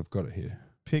it is. I've got it here.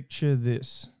 Picture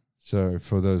This. So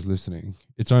for those listening,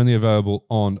 it's only available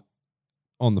on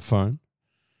the phone.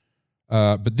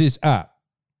 But this app,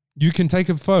 you can take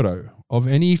a photo of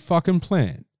any fucking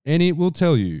plant and it will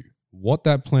tell you what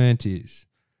that plant is,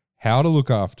 how to look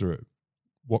after it,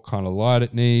 what kind of light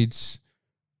it needs,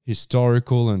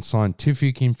 historical and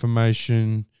scientific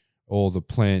information, all the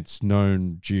plant's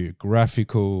known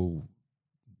geographical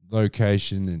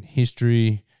location and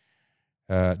history.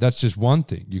 That's just one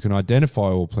thing. You can identify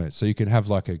all plants. So you can have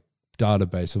like a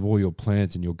database of all your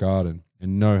plants in your garden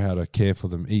and know how to care for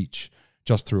them each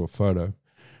just through a photo.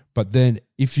 But then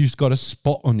if you've got a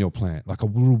spot on your plant, like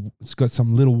it's got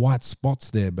some little white spots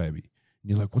there, baby. And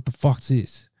you're like, what the fuck's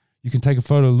this? You can take a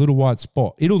photo of a little white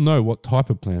spot. It'll know what type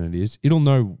of plant it is. It'll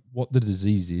know what the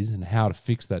disease is and how to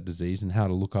fix that disease and how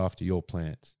to look after your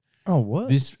plants. Oh, what?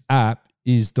 This app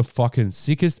is the fucking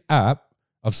sickest app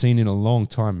I've seen in a long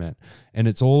time, man. And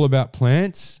it's all about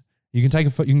plants. You can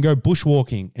you can go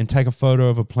bushwalking and take a photo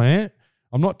of a plant.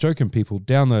 I'm not joking, people.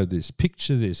 Download this.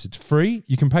 Picture This. It's free.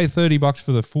 You can pay $30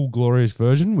 for the full glorious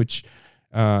version, which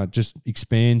just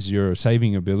expands your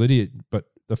saving ability. But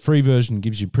the free version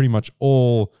gives you pretty much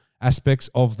all aspects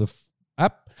of the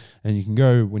app. And you can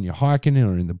go when you're hiking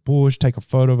or in the bush, take a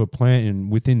photo of a plant, and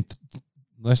within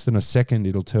less than a second,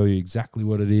 it'll tell you exactly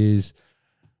what it is,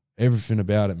 everything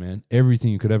about it, man.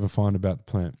 Everything you could ever find about the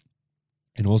plant.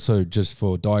 And also just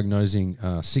for diagnosing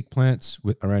sick plants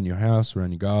around your house,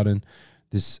 around your garden,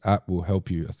 this app will help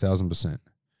you 1,000%.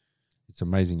 It's an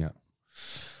amazing app.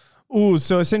 Oh,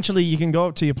 so essentially you can go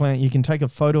up to your plant, you can take a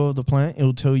photo of the plant,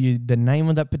 it'll tell you the name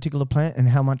of that particular plant and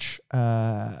how much,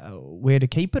 where to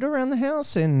keep it around the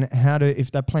house and how to,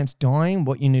 if that plant's dying,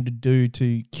 what you need to do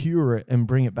to cure it and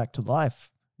bring it back to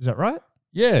life. Is that right?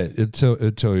 Yeah,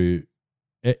 it'll tell you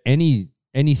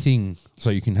anything, so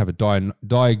you can have a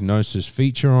diagnosis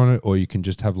feature on it, or you can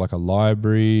just have like a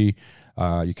library.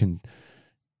 It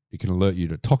can alert you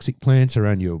to toxic plants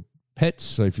around your pets.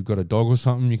 So if you've got a dog or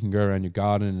something, you can go around your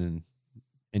garden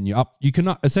and you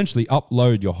can essentially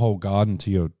upload your whole garden to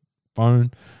your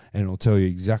phone, and it'll tell you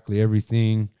exactly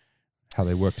everything, how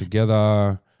they work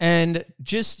together. And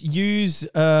just use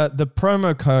the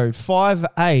promo code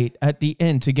 58 at the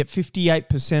end to get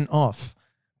 58% off.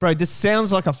 Bro, this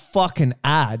sounds like a fucking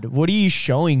ad. What are you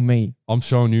showing me? I'm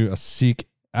showing you a sick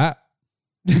app.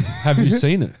 Have you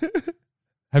seen it?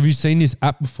 Have you seen this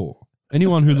app before?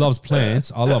 Anyone who loves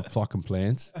plants, I love fucking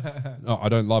plants. No, I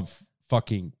don't love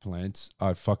fucking plants.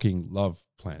 I fucking love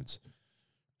plants.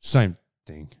 Same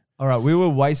thing. All right, we were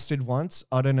wasted once.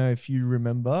 I don't know if you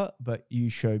remember, but you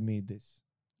showed me this.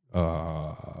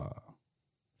 All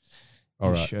you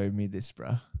right. showed me this,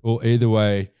 bro. Well, either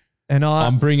way, and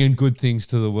I'm bringing good things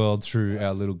to the world through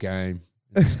our little game.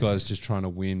 And this guy's just trying to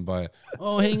win by,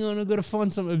 hang on, I've got to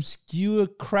find some obscure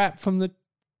crap from the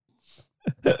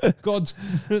God's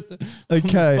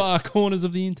far corners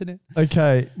of the internet.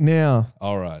 Okay, now.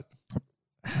 All right.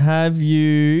 Have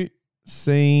you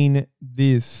seen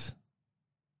this?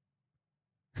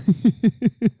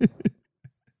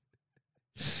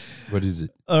 What is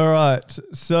it? All right.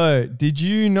 So, did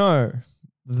you know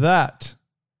that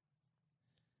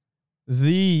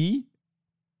the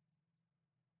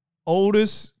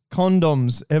oldest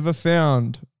condoms ever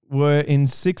found were in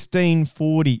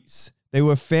 1640s? They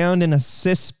were found in a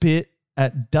cesspit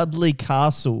at Dudley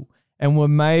Castle and were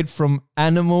made from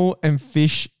animal and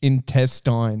fish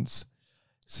intestines.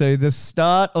 So the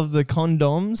start of the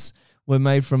condoms were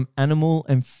made from animal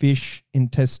and fish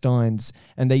intestines,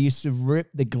 and they used to rip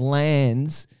the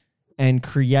glands and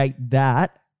create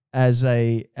that as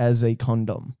a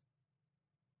condom.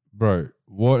 Bro,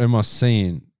 what am I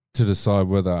seeing to decide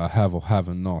whether I have or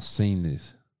haven't not seen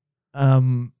this?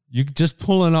 You're just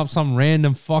pulling up some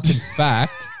random fucking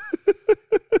fact.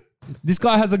 This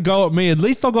guy has a go at me. At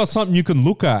least I got something you can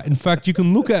look at. In fact, you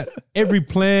can look at every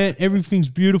plant. Everything's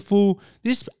beautiful.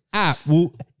 This app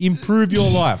will improve your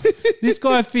life. This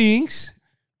guy thinks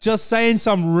just saying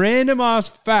some random ass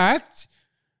fact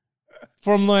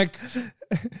from like, do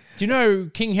you know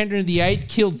King Henry VIII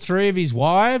killed 3 of his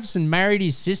wives and married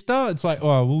his sister? It's like,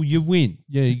 oh, well, you win.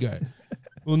 There you go.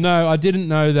 Well, no, I didn't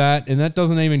know that, and that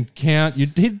doesn't even count.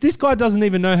 This guy doesn't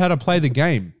even know how to play the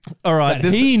game. All right.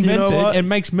 He invented and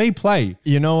makes me play.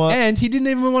 You know what? And he didn't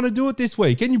even want to do it this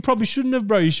week, and you probably shouldn't have,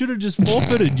 bro. You should have just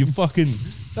forfeited, you fucking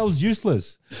That was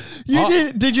useless.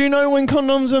 Did you know when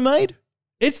condoms are made?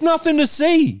 It's nothing to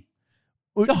see.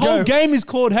 The whole game is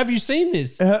called Have You Seen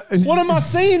This? What am I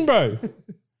seeing, bro?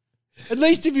 At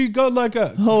least if you got like a...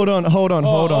 Hold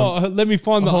on. Let me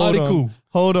find the article.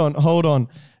 Hold on.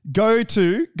 Go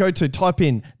to type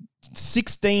in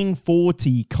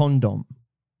 1640 condom.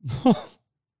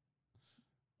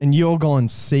 And you're going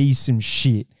to see some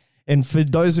shit. And for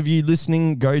those of you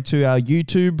listening, go to our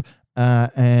YouTube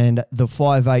and the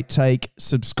 58 Take,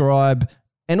 subscribe.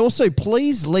 And also,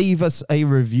 please leave us a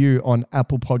review on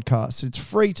Apple Podcasts. It's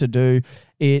free to do.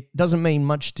 It doesn't mean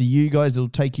much to you guys. It'll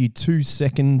take you 2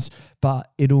 seconds,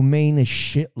 but it'll mean a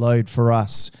shitload for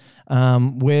us.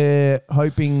 We're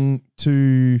hoping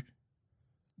to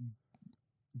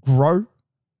grow,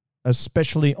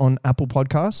 especially on Apple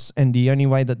Podcasts. And the only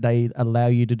way that they allow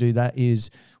you to do that is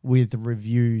with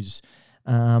reviews.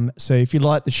 So if you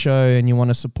like the show and you want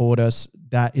to support us,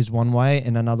 that is one way.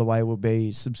 And another way will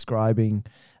be subscribing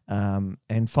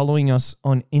and following us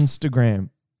on Instagram.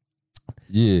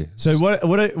 Yeah. So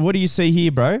what do you see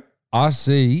here, bro? I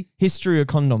see history of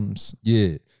condoms.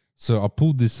 Yeah. So I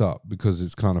pulled this up because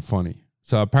it's kind of funny.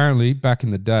 So apparently back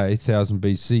in the day, 1000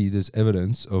 BC, there's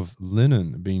evidence of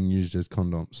linen being used as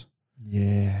condoms.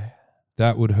 Yeah.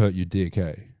 That would hurt your dick,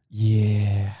 eh?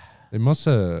 Yeah. It must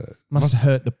hurt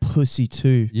the pussy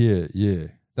too. Yeah.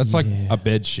 That's like a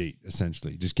bed sheet,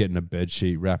 essentially. Just getting a bed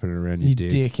sheet, wrapping it around your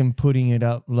dick and putting it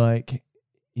up like,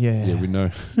 Yeah, we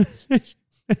know.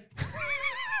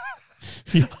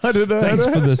 I don't know. Thanks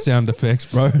for the sound effects,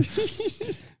 bro.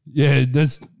 Yeah,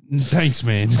 thanks,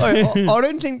 man. I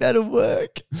don't think that'll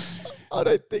work. I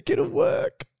don't think it'll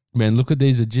work. Man, look at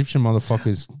these Egyptian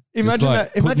motherfuckers.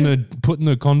 Imagine putting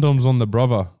the condoms on the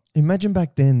brother. Imagine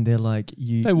back then, they're like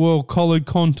They wore collared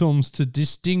condoms to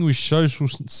distinguish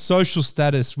social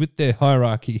status with their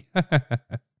hierarchy.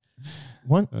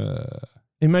 What?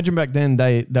 Imagine back then,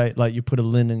 they like you put a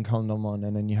linen condom on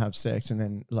and then you have sex and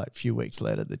then like a few weeks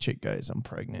later the chick goes, "I'm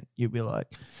pregnant." You'd be like,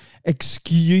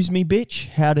 "Excuse me, bitch.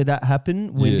 How did that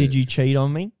happen? When did you cheat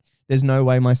on me? There's no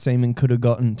way my semen could have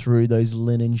gotten through those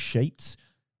linen sheets."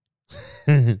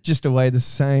 Just the way the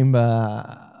same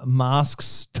masks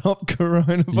stop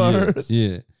coronavirus.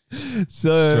 Yeah.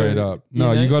 So straight up.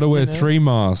 No, you got to wear 3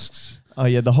 masks. Oh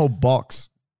yeah, the whole box.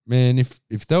 Man, if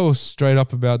they were straight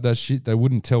up about that shit, they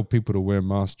wouldn't tell people to wear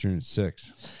masks during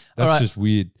sex. That's just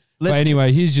weird. But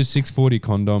anyway, here's your 640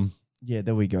 condom. Yeah,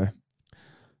 there we go.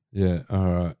 Yeah,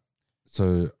 all right.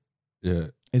 So, yeah.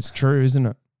 It's true, isn't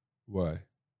it? Why?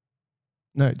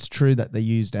 No, it's true that they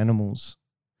used animals.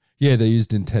 Yeah, they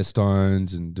used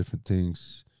intestines and different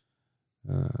things.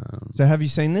 So have you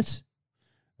seen this?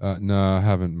 No, I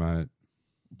haven't, mate.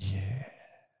 Yeah.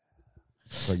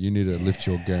 But you need to lift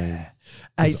your game.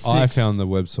 I found the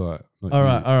website. All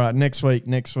right. Next week.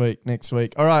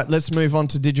 All right, let's move on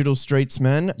to digital streets,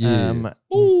 man. Yeah.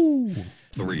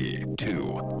 3, 2,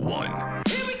 1.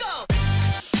 Here we go.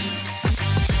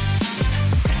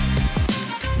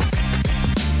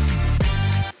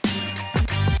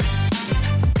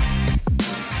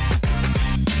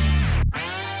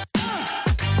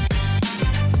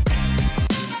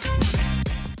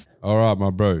 All right, my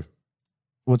bro.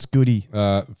 What's goody?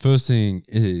 First thing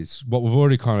is what we've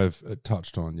already kind of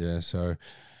touched on. Yeah. So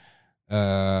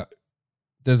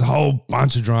there's a whole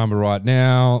bunch of drama right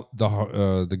now.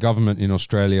 The government in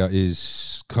Australia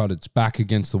is cut its back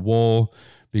against the wall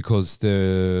because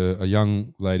a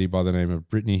young lady by the name of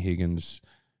Brittany Higgins,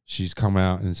 she's come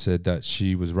out and said that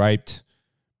she was raped.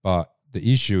 But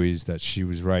the issue is that she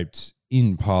was raped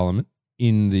in Parliament,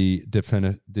 in the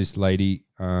this lady,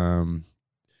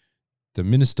 the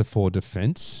Minister for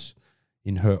Defence,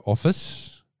 in her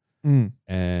office, and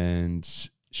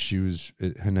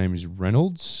her name is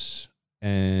Reynolds,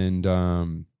 and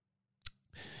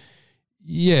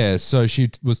so she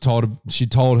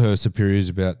told her superiors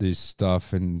about this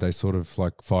stuff, and they sort of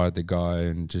like fired the guy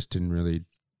and just didn't really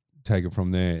take it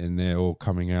from there, and they're all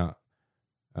coming out.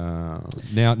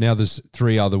 Now there's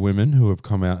 3 other women who have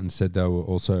come out and said they were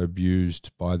also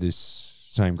abused by this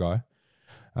same guy.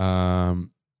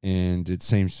 And it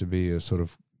seems to be a sort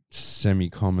of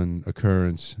semi-common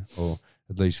occurrence, or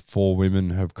at least 4 women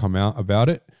have come out about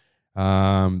it.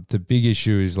 The big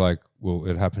issue is like, well,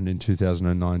 it happened in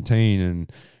 2019,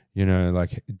 and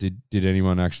like, did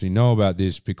anyone actually know about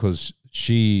this? Because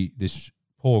this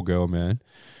poor girl, man,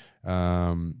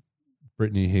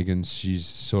 Brittany Higgins, she's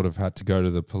sort of had to go to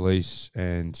the police,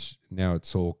 and now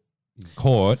it's all in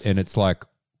court, and it's like,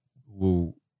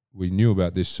 well, we knew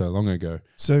about this so long ago.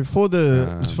 So for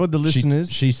the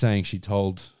listeners, she's saying she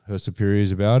told her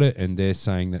superiors about it, and they're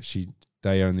saying that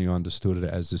they only understood it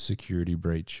as a security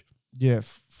breach. Yeah,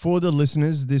 for the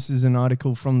listeners, this is an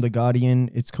article from The Guardian.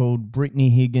 It's called Brittany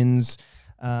Higgins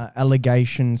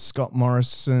Allegations. Scott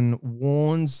Morrison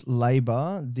warns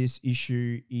Labor this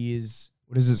issue is,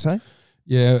 what does it say?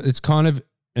 Yeah, it's kind of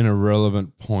an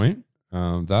irrelevant point,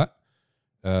 but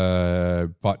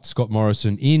Scott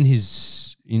Morrison,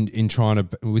 in trying to,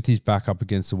 with his back up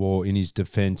against the wall, in his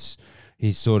defense,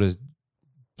 he's sort of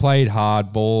played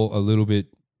hardball a little bit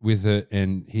with it,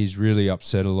 and he's really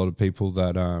upset a lot of people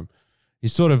that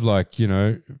he's sort of like,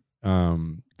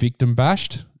 victim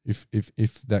bashed,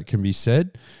 if that can be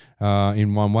said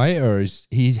in one way, or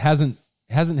he hasn't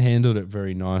handled it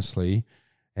very nicely.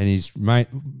 And he's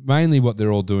mainly what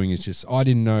they're all doing is just, I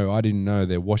didn't know.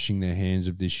 They're washing their hands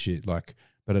of this shit,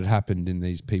 but it happened in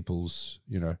these people's,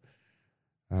 in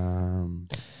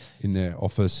their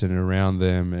office and around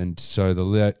them. And so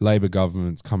the Labor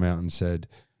government's come out and said,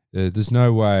 there's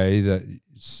no way that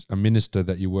a minister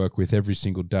that you work with every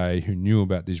single day who knew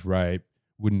about this rape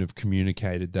wouldn't have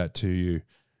communicated that to you.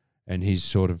 And he's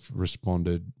sort of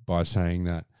responded by saying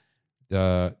that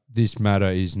this matter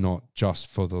is not just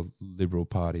for the Liberal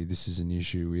Party. This is an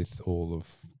issue with all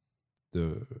of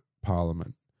the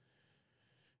Parliament.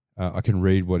 I can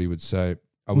read what he would say.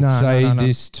 I would say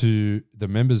this to the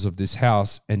members of this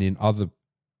House and in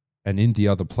the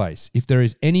other place. If there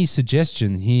is any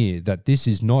suggestion here that this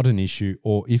is not an issue,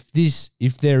 or if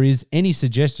there is any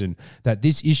suggestion that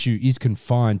this issue is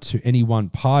confined to any one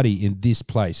party in this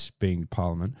place, being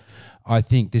Parliament, I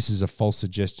think this is a false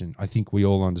suggestion. I think we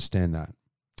all understand that.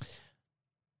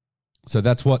 So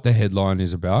that's what the headline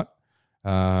is about.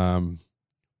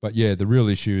 But yeah, the real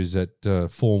issue is that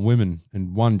 4 women,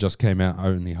 and one just came out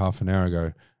only half an hour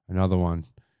ago, another one.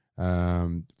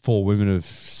 4 women have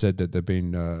said that they've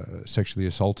been sexually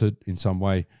assaulted in some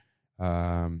way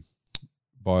by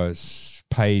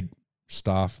paid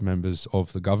staff members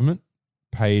of the government,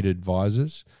 paid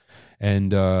advisors,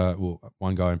 and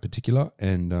one guy in particular.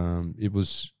 And it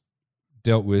was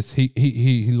dealt with.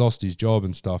 He lost his job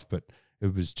and stuff, but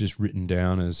it was just written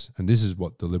down as, and this is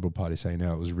what the Liberal Party say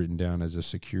now, it was written down as a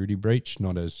security breach,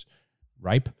 not as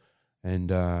rape.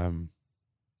 And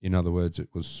in other words, it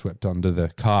was swept under the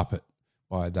carpet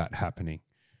by that happening.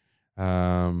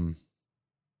 And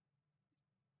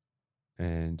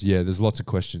yeah, there's lots of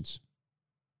questions.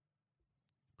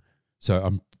 So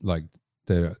I'm like,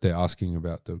 they're asking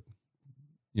about the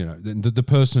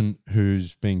person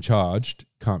who's being charged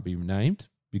can't be named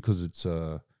because it's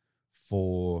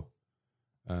for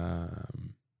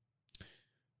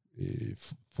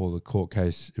the court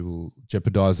case. It will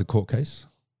jeopardize the court case.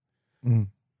 Mm.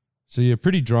 So yeah,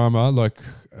 pretty drama,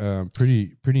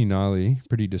 pretty gnarly,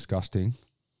 pretty disgusting.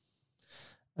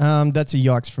 That's a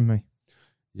yikes from me.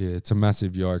 Yeah, it's a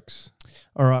massive yikes.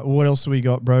 All right, what else we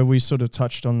got, bro? We sort of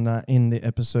touched on that in the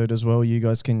episode as well. You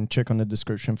guys can check on the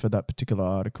description for that particular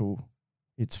article.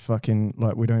 It's fucking,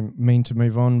 we don't mean to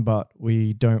move on, but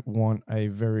we don't want a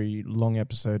very long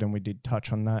episode, and we did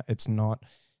touch on that. It's not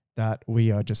that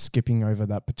we are just skipping over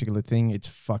that particular thing. It's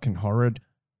fucking horrid.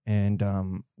 And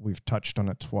we've touched on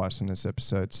it twice in this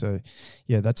episode. So,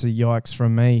 yeah, that's a yikes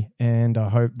from me. And I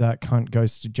hope that cunt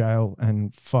goes to jail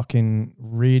and fucking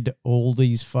rid all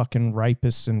these fucking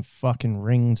rapists and fucking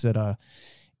rings that are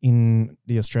in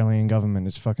the Australian government.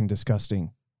 It's fucking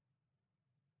disgusting.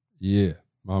 Yeah,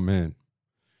 my man.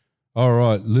 All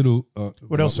right, little...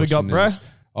 what else we got, bro?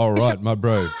 All right, my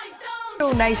bro.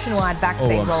 Nationwide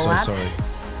vaccine rollout. So sorry.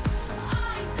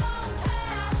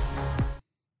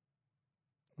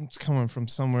 It's coming from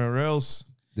somewhere else.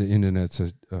 The internet's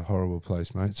a horrible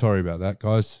place, mate. Sorry about that,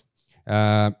 guys.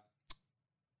 All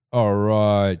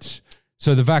right.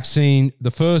 So the vaccine, the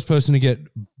first person to get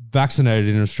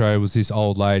vaccinated in Australia was this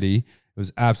old lady. It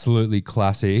was absolutely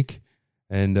classic.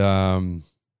 And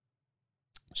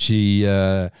she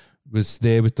was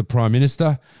there with the Prime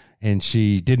Minister, and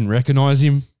she didn't recognise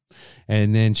him.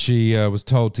 And then she was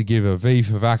told to give a V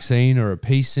for vaccine or a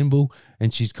peace symbol,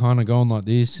 and she's kind of going like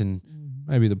this, and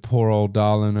maybe the poor old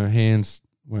darling, her hands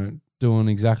weren't doing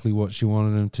exactly what she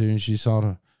wanted them to, and she sort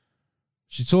of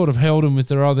held him with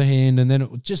her other hand, and then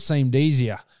it just seemed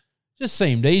easier. Just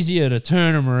seemed easier to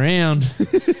turn him around.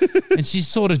 And she's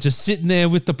sort of just sitting there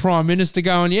with the Prime Minister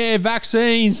going, yeah,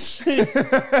 vaccines.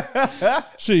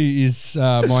 She is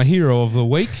my hero of the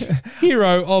week.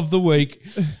 Hero of the week.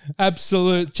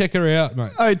 Absolute. Check her out,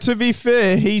 mate. Oh, to be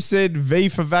fair, he said V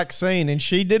for vaccine, and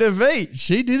she did a V.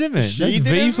 She did it, man. She That's did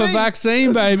V a for V.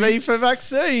 vaccine, baby. V for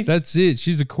vaccine. That's it.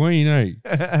 She's a queen,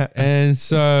 eh? And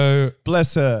so...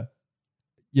 Bless her.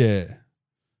 Yeah.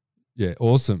 Yeah,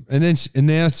 awesome. And then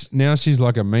now she's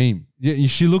like a meme. Yeah,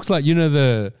 she looks like,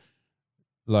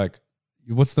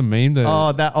 What's the meme?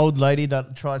 That old lady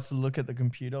that tries to look at the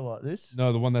computer like this.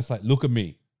 No, the one that's like, look at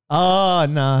me. Oh,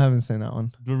 no, I haven't seen that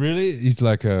one. But really? He's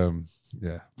like,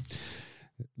 yeah.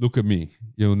 Look at me.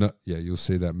 You'll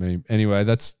see that meme. Anyway,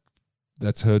 that's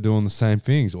her doing the same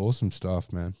things. Awesome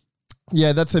stuff, man.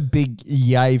 Yeah, that's a big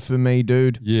yay for me,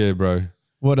 dude. Yeah, bro.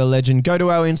 What a legend. Go to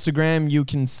our Instagram. You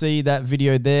can see that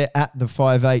video there at the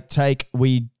 58 take.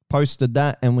 We posted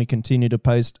that and we continue to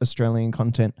post Australian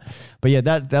content. But yeah,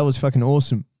 that was fucking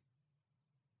awesome.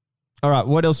 All right,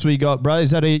 what else we got, bro? Is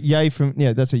that a yay from...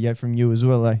 Yeah, that's a yay from you as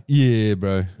well, eh? Yeah,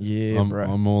 bro. Yeah, bro.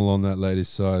 I'm all on that lady's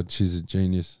side. She's a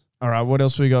genius. All right, what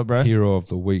else we got, bro? Hero of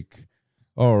the week.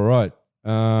 All right.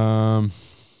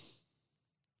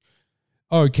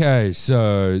 Okay,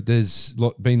 so there's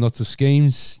been lots of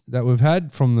schemes that we've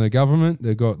had from the government.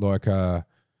 They've got like a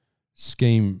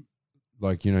scheme,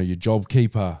 like, you know, your job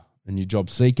keeper and your job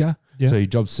seeker. Yeah. So your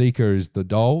job seeker is the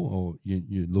dole, or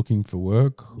you're looking for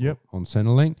work on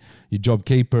Centrelink. Your job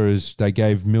keeper is they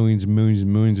gave millions and millions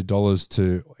and millions of dollars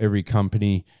to every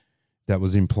company that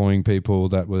was employing people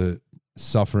that were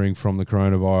suffering from the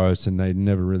coronavirus, and they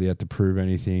never really had to prove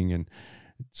anything. And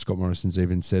Scott Morrison's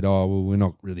even said, "Oh, well, we're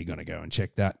not really going to go and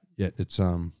check that yet." It's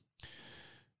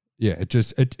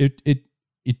it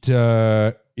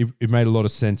made a lot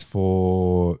of sense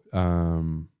for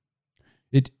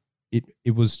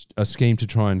it was a scheme to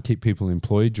try and keep people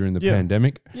employed during the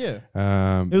pandemic. Yeah,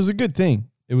 it was a good thing.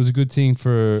 It was a good thing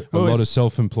for a lot of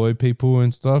self-employed people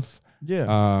and stuff.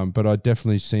 Yeah. But I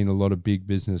definitely seen a lot of big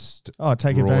business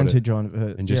take advantage on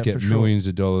it and just get millions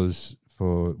of dollars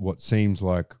for what seems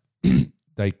like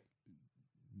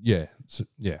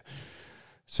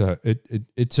So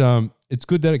it's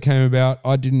good that it came about.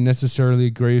 I didn't necessarily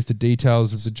agree with the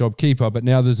details of the JobKeeper, but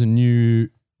now there's a new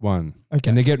one. Okay.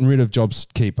 And they're getting rid of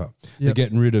JobKeeper. They're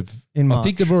getting rid of I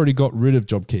think they've already got rid of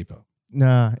JobKeeper.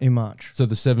 Nah, in March. So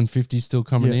the 750 is still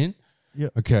coming in? Yeah.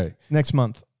 Okay. Next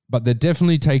month. But they're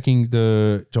definitely taking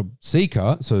the job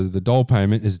seeker, so the dole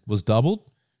payment was doubled,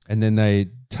 and then they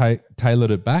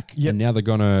tailored it back. Yep. And now they're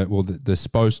gonna, they're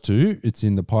supposed to. It's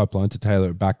in the pipeline to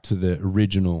tailor it back to the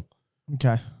original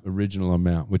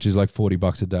amount, which is like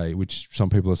 $40 a day, which some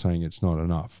people are saying it's not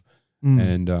enough,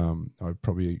 and I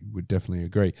probably would definitely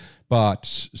agree. But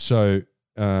so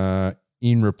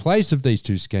in replace of these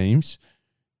two schemes,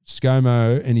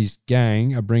 ScoMo and his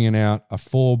gang are bringing out a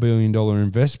 $4 billion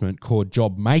investment called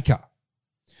Job Maker.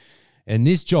 And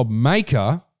this Job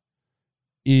Maker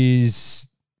is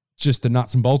just the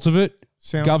nuts and bolts of it.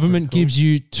 Government gives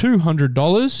you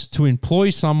 $200 to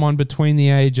employ someone between the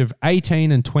age of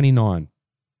 18 and 29.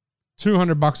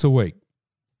 $200 a week.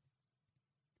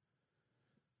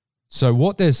 So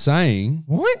what they're saying...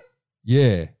 What?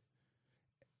 Yeah.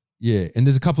 Yeah. And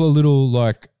there's a couple of little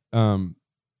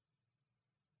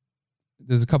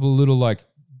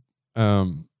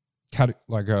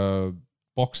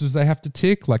boxes they have to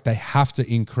tick. Like they have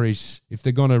to increase, if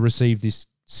they're going to receive this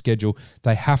schedule,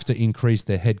 they have to increase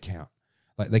their headcount.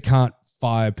 Like they can't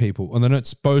fire people, and they're not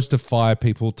supposed to fire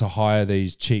people to hire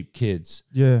these cheap kids.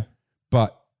 Yeah.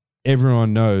 But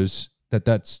everyone knows that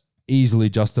that's easily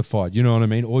justified. You know what I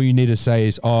mean? All you need to say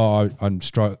is, I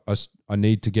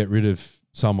need to get rid of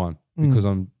someone because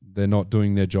they're not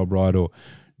doing their job right, or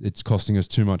it's costing us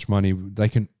too much money. There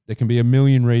can be a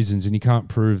million reasons, and you can't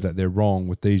prove that they're wrong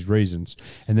with these reasons.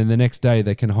 And then the next day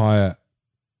they can hire.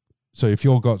 So if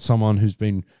you've got someone who's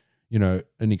been, an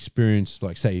experienced,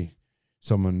 like say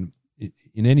someone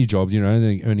in any job,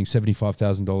 earning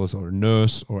 $75,000, or a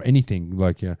nurse or anything,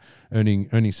 like earning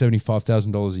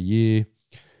 $75,000 a year,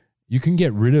 you can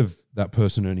get rid of that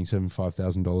person earning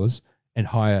 $75,000 and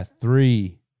hire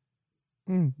 3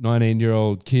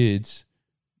 19-year-old kids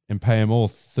and pay them all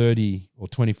 30 or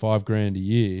 25 grand a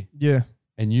year. Yeah.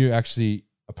 And you actually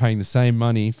are paying the same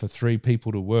money for 3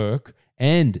 people to work.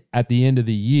 And at the end of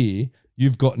the year,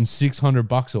 you've gotten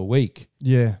 $600 a week.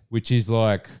 Yeah. Which is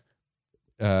like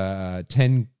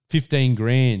 10, 15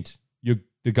 grand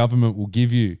the government will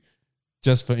give you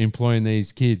just for employing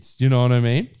these kids. You know what I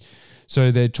mean?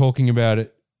 So they're talking about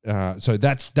it. So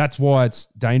that's why it's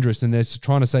dangerous, and they're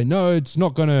trying to say, no, it's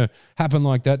not going to happen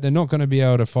like that. They're not going to be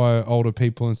able to fire older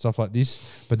people and stuff like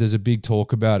this, but there's a big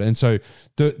talk about it. And so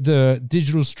the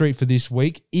digital street for this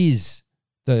week is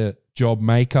the Job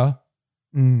Maker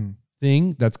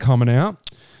thing that's coming out,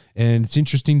 and it's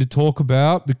interesting to talk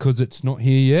about because it's not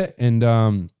here yet.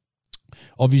 And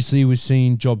obviously we're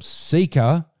seeing Job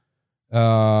Seeker,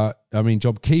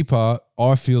 Job Keeper,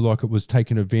 I feel like it was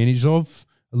taken advantage of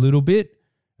a little bit.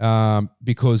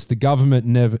 Because the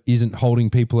government isn't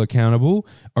holding people accountable,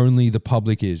 only the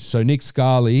public is. So Nick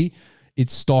Scali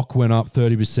its stock went up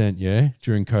 30%, yeah,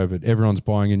 during COVID. Everyone's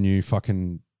buying a new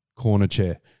fucking corner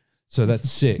chair. So that's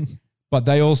sick. But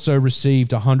they also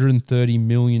received $130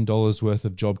 million worth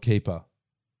of JobKeeper.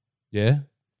 Yeah?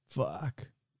 Fuck.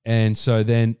 And so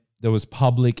then there was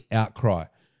public outcry.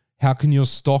 How can your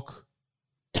stock,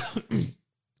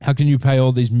 how can you pay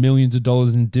all these millions of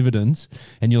dollars in dividends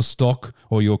and your stock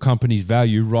or your company's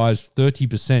value rise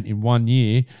 30% in 1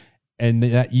 year, and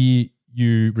that year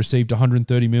you received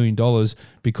 $130 million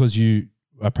because you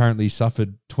apparently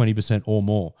suffered 20% or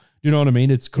more? You know what I mean?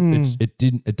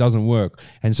 It doesn't work.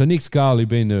 And so Nick Scali,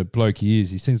 being the bloke he is,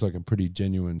 he seems like a pretty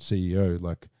genuine CEO,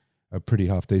 like a pretty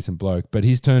half decent bloke. But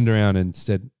he's turned around and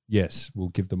said, yes, we'll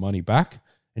give the money back.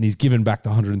 And he's given back the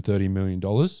 $130 million.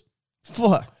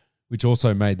 Fuck. Which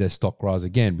also made their stock rise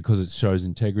again because it shows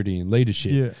integrity and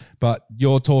leadership. Yeah. But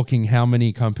you're talking how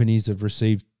many companies have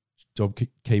received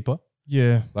JobKeeper?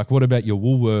 Yeah. Like what about your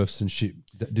Woolworths and shit?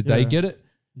 Did they get it?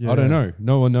 Yeah. I don't know.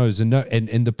 No one knows. And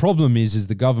the problem is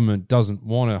the government doesn't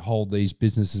want to hold these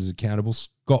businesses accountable.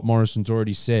 Scott Morrison's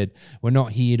already said, we're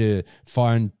not here to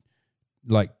find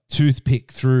like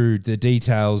toothpick through the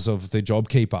details of the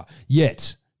JobKeeper.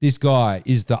 Yet this guy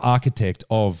is the architect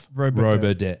of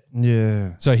Robodebt.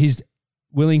 Yeah. So he's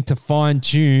willing to fine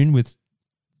tune with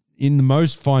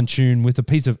a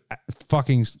piece of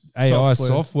fucking AI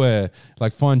software,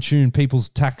 like fine tune people's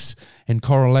tax and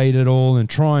correlate it all and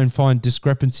try and find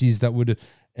discrepancies that would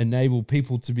enable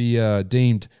people to be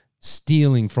deemed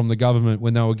stealing from the government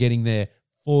when they were getting their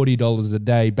 $40 a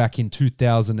day back in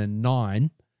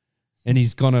 2009. And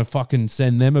he's going to fucking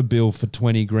send them a bill for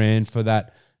 20 grand for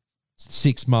that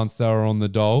 6 months they were on the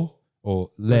dole,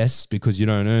 or less, because you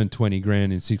don't earn 20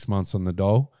 grand in 6 months on the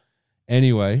dole.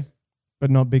 Anyway. But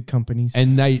not big companies.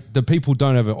 And the people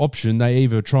don't have an option. They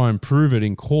either try and prove it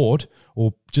in court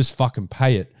or just fucking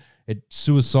pay it.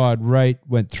 Suicide rate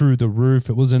went through the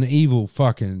roof. It was an evil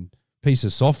fucking piece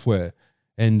of software.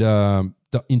 And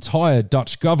the entire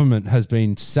Dutch government has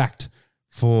been sacked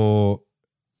for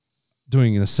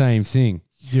doing the same thing.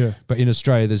 Yeah. But in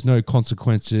Australia, there's no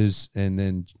consequences. And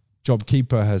then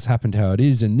JobKeeper has happened how it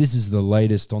is. And this is the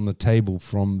latest on the table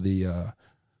from the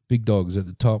big dogs at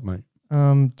the top, mate.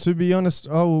 To be honest,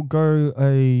 I will go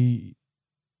a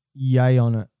yay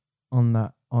on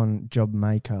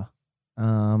JobMaker.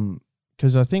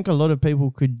 Because I think a lot of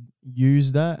people could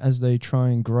use that as they try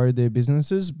and grow their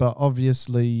businesses, but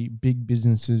obviously big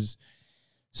businesses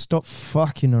stop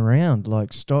fucking around,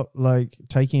 like stop like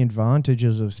taking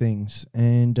advantages of things.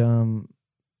 And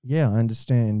I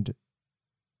understand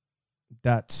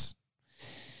that's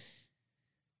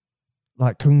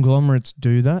like conglomerates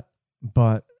do that,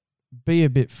 but be a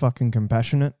bit fucking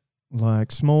compassionate.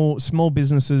 Like small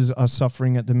businesses are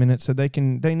suffering at the minute, so they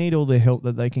need all the help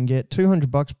that they can get.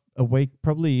 $200 a week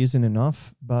probably isn't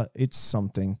enough, but it's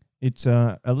something. It's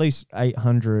at least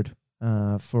 $800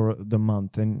 for the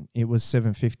month, and it was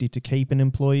 $750 to keep an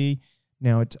employee.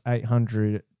 Now it's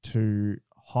 $800 to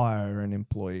hire an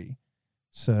employee.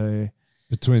 So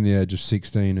between the age of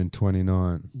 16 and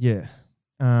 29. Yeah.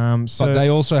 But they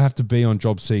also have to be on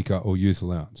job seeker or youth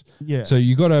allowance. Yeah. So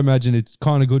you got to imagine it's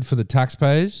kind of good for the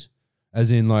taxpayers, as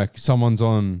in like someone's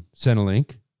on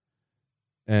Centrelink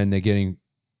and they're getting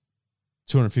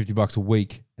 $250 a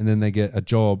week, and then they get a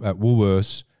job at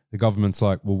Woolworths. The government's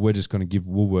like, well, we're just going to give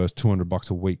Woolworths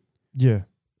 $200 a week. Yeah.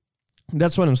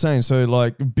 That's what I'm saying. So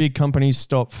like big companies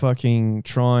stop fucking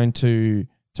trying to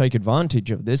take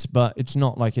advantage of this, but it's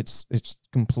not like it's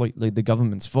completely the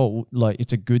government's fault. Like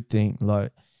it's a good thing.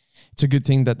 Like it's a good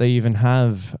thing that they even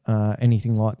have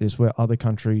anything like this where other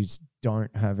countries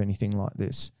don't have anything like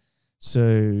this.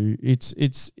 So it's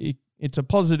a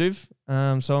positive. So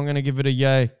I'm going to give it a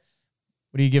yay.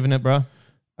 What are you giving it, bro?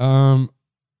 I'm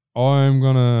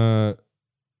gonna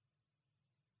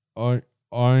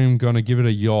give it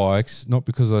a yikes, not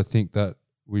because I think that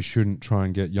we shouldn't try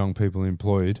and get young people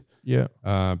employed. Yeah.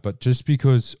 But just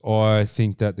because I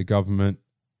think that the government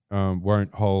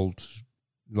won't hold,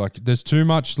 like, there's too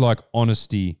much like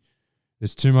honesty.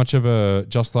 There's too much of a,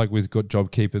 just like with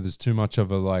JobKeeper, there's too much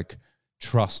of a like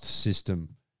trust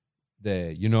system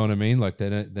there. You know what I mean? Like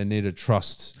they need to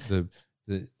trust the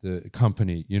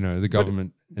company, you know, the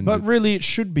government. But really it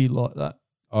should be like that.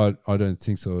 I don't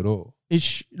think so at all.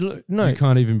 No. You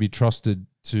can't even be trusted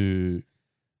to.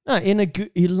 No, in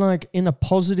a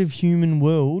positive human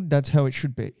world, that's how it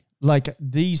should be. Like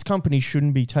these companies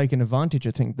shouldn't be taken advantage.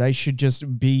 I think they should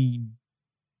just be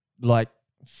like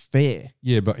fair.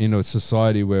 Yeah, but in a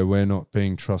society where we're not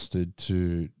being trusted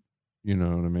to, you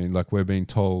know what I mean? Like we're being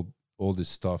told all this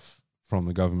stuff from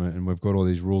the government and we've got all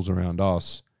these rules around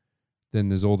us. then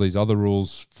there's all these other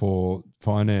rules for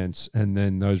finance, and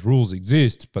then those rules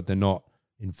exist, but they're not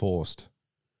enforced.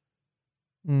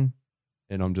 Mm.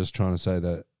 And I'm just trying to say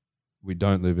that we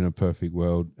don't live in a perfect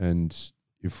world, and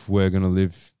if we're going to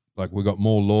live, like we've got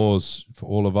more laws for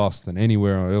all of us than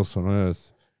anywhere else on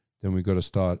earth, then we've got to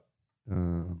start,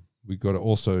 we've got to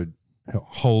also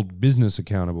hold business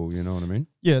accountable, you know what I mean?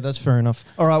 Yeah, that's fair enough.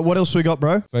 All right, what else we got,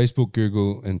 bro? Facebook,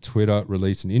 Google, and Twitter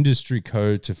release an industry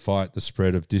code to fight the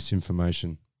spread of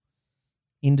disinformation.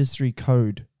 Industry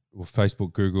code. Well,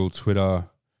 Facebook, Google, Twitter,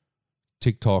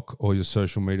 TikTok, all your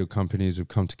social media companies have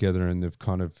come together and they've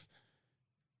kind of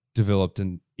developed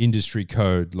an industry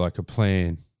code, like a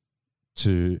plan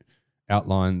to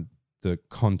outline the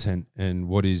content and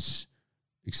what is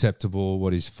acceptable,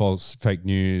 what is false, fake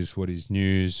news, what is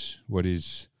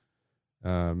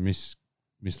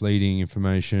misleading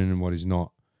information, and what is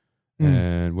not,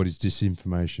 and what is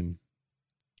disinformation.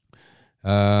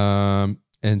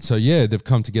 And so, yeah, they've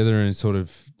come together and sort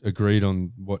of agreed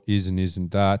on what is and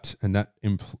isn't that, and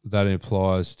that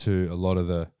applies to a lot of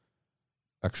the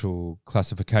actual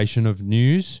classification of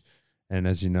news. And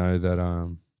as you know, that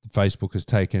Facebook has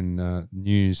taken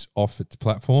news off its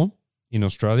platform in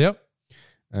Australia,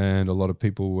 and a lot of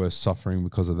people were suffering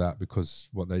because of that, because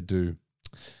what they do,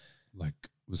 like,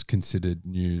 was considered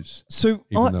news, so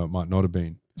even though it might not have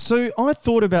been. So I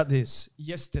thought about this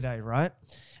yesterday, right?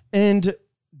 And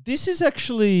this is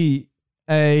actually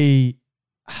a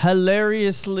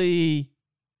hilariously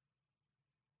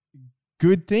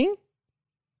good thing,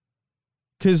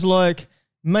 because, like,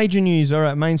 major news, all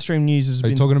right, mainstream news has Are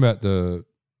been... you talking about the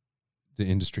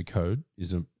industry code?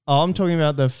 I'm talking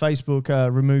about the Facebook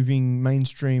removing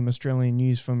mainstream Australian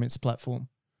news from its platform.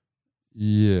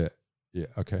 Yeah,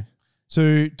 okay.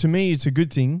 So to me, it's a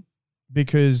good thing,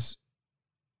 because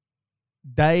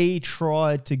they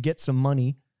tried to get some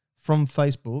money from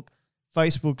Facebook.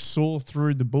 Facebook saw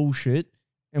through the bullshit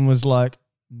and was like,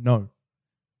 no.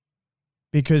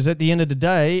 Because at the end of the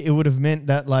day, it would have meant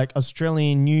that, like,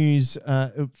 Australian news,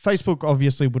 Facebook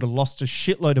obviously would have lost a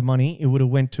shitload of money. It would have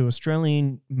went to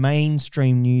Australian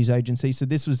mainstream news agencies. So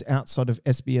this was outside of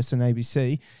SBS and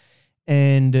ABC.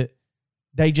 And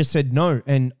they just said no,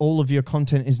 and all of your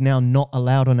content is now not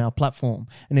allowed on our platform.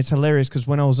 And it's hilarious, because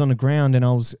when I was on the ground and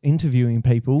I was interviewing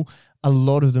people, a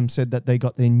lot of them said that they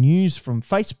got their news from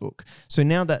Facebook. So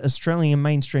now that Australian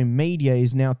mainstream media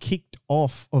is now kicked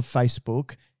off of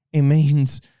Facebook, it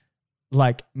means,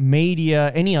 like,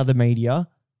 media, any other media,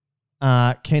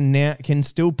 can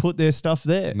still put their stuff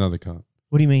there. No, they can't.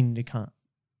 What do you mean they can't?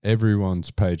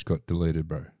 Everyone's page got deleted,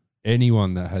 bro.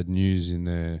 Anyone that had news in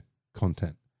their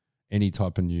content, any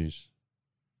type of news.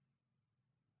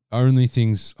 Only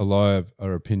things alive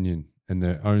are opinion, and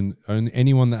their own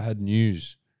anyone that had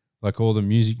news, like all the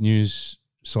music news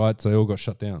sites, they all got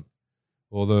shut down.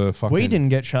 All the fucking... We didn't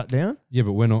get shut down. Yeah,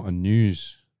 but we're not a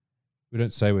news. We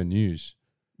don't say we're news.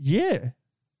 Yeah.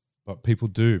 But people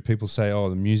do. People say, oh,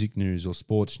 the music news or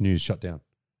sports news shut down.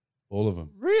 All of them.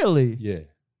 Really? Yeah.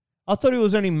 I thought it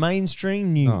was only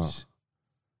mainstream news. No.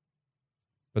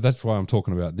 But that's why I'm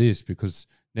talking about this, because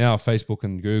now Facebook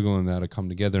and Google and that have come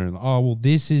together and, oh, well,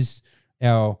 this is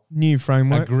our new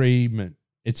framework agreement.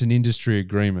 It's an industry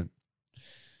agreement.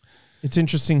 It's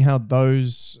interesting how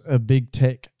those big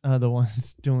tech are the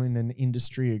ones doing an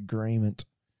industry agreement.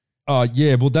 Oh,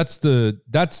 yeah. Well, that's the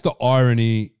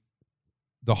irony.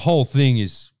 The whole thing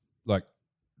is, like,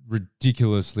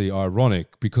 ridiculously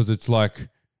ironic, because it's like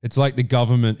the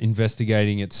government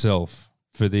investigating itself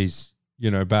for these,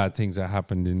 you know, bad things that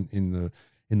happened in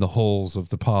the halls of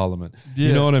the parliament. Yeah.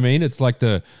 You know what I mean? It's like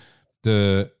the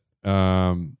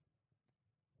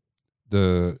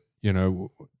you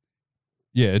know,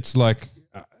 yeah, it's like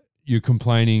you're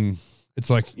complaining. It's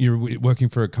like you're working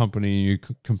for a company and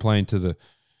you complain to the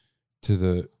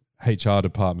HR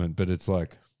department, but it's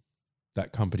like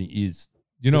that company is,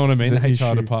 you know what I mean? The HR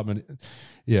issue. department.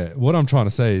 Yeah. What I'm trying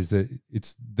to say is that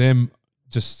it's them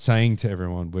just saying to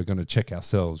everyone, we're going to check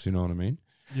ourselves. You know what I mean?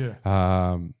 Yeah.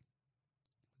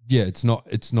 Yeah. It's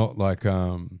not like,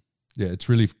 yeah, it's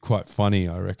really quite funny,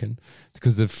 I reckon,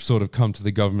 because they've sort of come to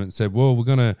the government and said, well, we're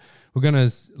going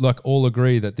to like all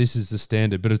agree that this is the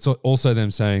standard, but it's also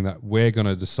them saying that we're going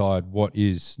to decide what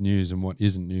is news and what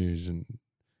isn't news, and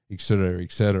et cetera,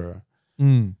 et cetera.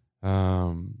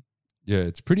 Yeah,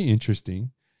 it's pretty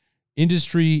interesting.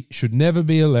 Industry should never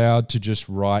be allowed to just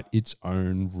write its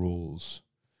own rules.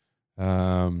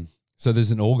 So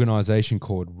there's an organization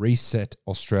called Reset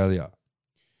Australia.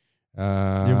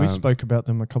 Yeah, we spoke about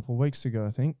them a couple of weeks ago,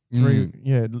 I think.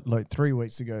 3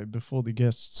 weeks ago before the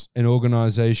guests. An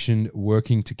organization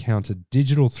working to counter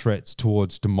digital threats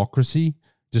towards democracy,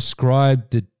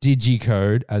 described the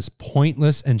digicode as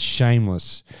pointless and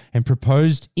shameless and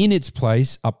proposed in its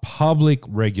place a public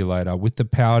regulator with the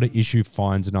power to issue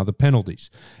fines and other penalties.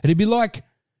 It'd be like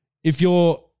if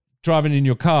you're driving in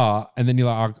your car and then you're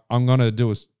like, I'm going to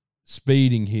do a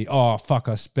speeding here. Oh, fuck,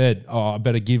 I sped. Oh, I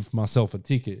better give myself a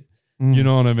ticket. You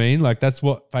know what I mean? Like that's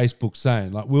what Facebook's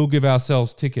saying. Like we'll give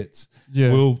ourselves tickets.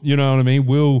 Yeah. You know what I mean?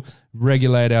 We'll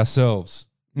regulate ourselves.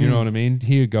 You know what I mean?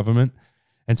 Here, government.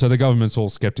 And so the government's all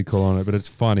skeptical on it, but it's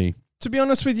funny. To be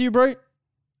honest with you, bro,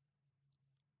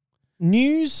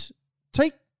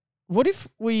 what if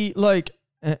we all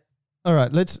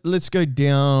right, let's go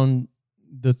down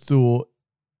the thought,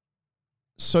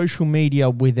 social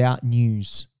media without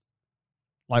news.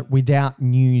 Like without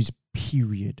news,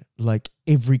 period. Like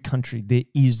every country, there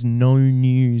is no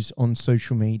news on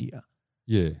social media.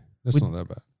 Yeah, that's not that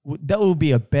bad. That would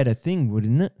be a better thing,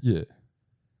 wouldn't it? Yeah,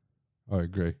 I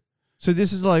agree. So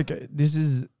it's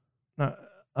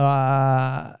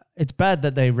bad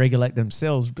that they regulate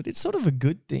themselves, but it's sort of a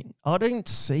good thing. I don't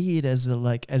see it as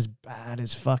as bad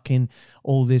as fucking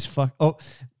all this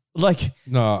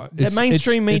no, the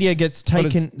mainstream media gets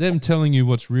taken. It's them telling you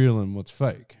what's real and what's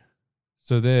fake.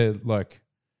 So they're like,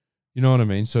 you know what I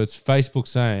mean? So it's Facebook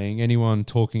saying anyone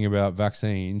talking about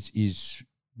vaccines is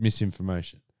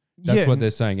misinformation. That's what they're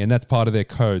saying. And that's part of their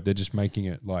code. They're just making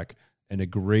it like an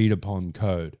agreed upon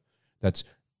code that's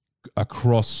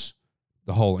across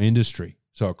the whole industry.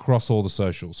 So across all the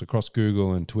socials, across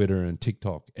Google and Twitter and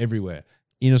TikTok, everywhere.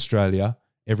 In Australia,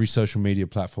 every social media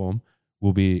platform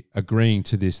will be agreeing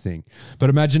to this thing.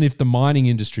 But imagine if the mining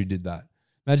industry did that.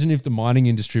 Imagine if the mining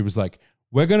industry was like,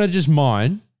 we're going to just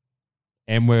mine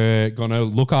and we're going to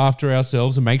look after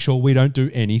ourselves and make sure we don't do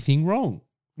anything wrong.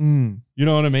 You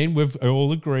know what I mean? We've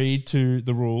all agreed to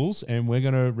the rules and we're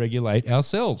going to regulate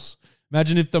ourselves.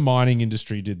 Imagine if the mining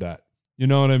industry did that. You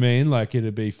know what I mean? Like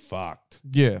it'd be fucked.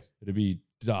 Yeah. It'd be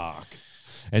dark.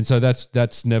 And so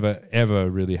that's never, ever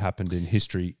really happened in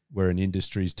history where an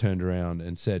industry's turned around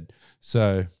and said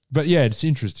so. But yeah, it's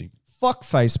interesting. Fuck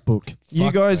Facebook.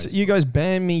 You guys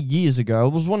banned me years ago. I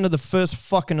was one of the first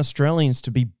fucking Australians to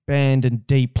be banned and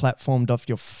deplatformed off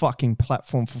your fucking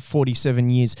platform for 47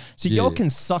 years. So y'all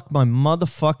can suck my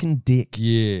motherfucking dick.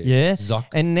 Yeah. Yeah? Zuck.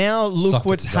 And now look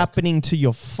what's happening to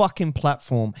your fucking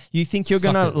platform. You think you're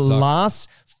going to last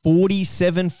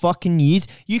 47 fucking years?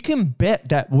 You can bet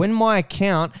that when my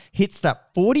account hits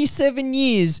that 47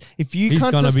 years, if you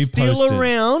cunts are still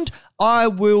around, I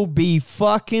will be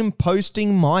fucking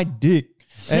posting my dick.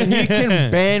 And you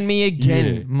can ban me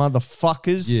again,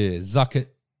 motherfuckers. Yeah, zuck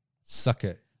it. Suck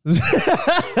it.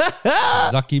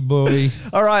 Zucky boy.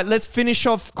 All right, let's finish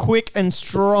off quick and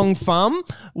strong, fam.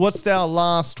 What's our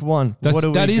last one?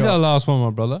 That is our last one,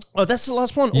 my brother. Oh, that's the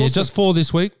last one? Yeah, awesome. just 4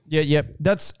 this week. Yeah.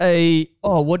 That's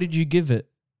what did you give it?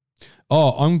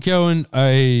 Oh, I'm going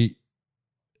a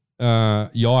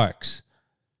yikes.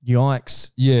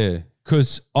 Yikes. Yeah,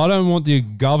 because I don't want the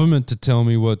government to tell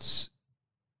me what's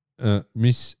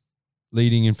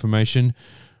misleading information,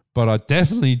 but I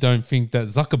definitely don't think that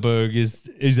Zuckerberg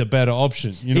is a better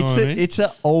option. You know what I mean? It's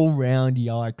an all-round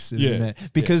yikes, isn't it?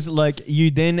 Because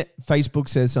Facebook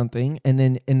says something, and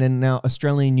then now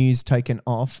Australian news taken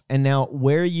off, and now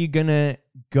where are you gonna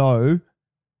go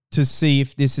to see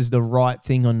if this is the right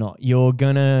thing or not? You're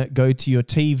gonna go to your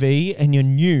TV, and your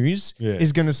news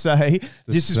is gonna say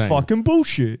this is fucking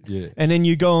bullshit. Yeah. And then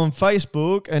you go on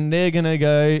Facebook, and they're gonna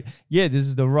go, yeah, this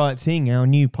is the right thing. Our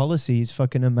new policy is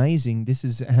fucking amazing. This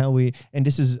is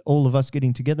this is all of us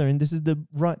getting together, and this is the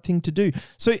right thing to do.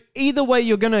 So either way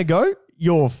you're gonna go,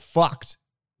 you're fucked.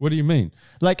 What do you mean?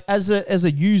 Like as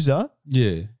a user,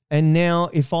 yeah. And now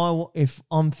if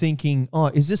I'm thinking,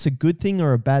 is this a good thing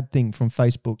or a bad thing from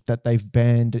Facebook that they've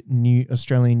banned new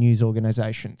Australian news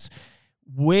organizations?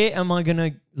 Where am I going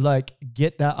to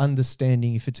get that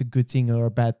understanding if it's a good thing or a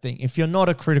bad thing? If you're not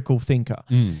a critical thinker,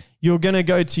 you're going to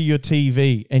go to your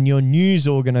TV and your news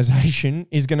organization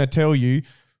is going to tell you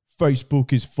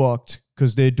Facebook is fucked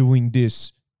because they're doing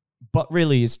this. But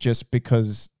really it's just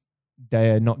because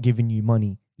they are not giving you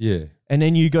money. Yeah. And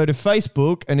then you go to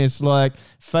Facebook and it's like,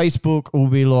 Facebook will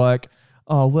be like,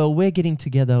 oh, well, we're getting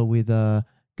together with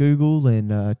Google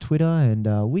and Twitter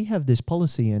and we have this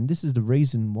policy and this is the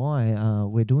reason why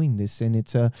we're doing this. And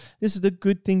it's this is the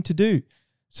good thing to do.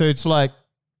 So it's like,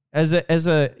 as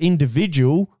a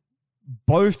individual,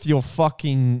 both your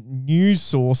fucking news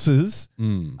sources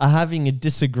are having a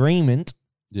disagreement.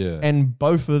 Yeah. And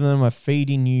both of them are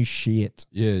feeding you shit.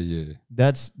 Yeah.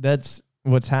 That's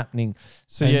what's happening.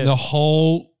 So and the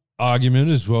whole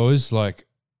argument as well is like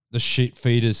the shit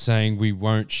feeders saying we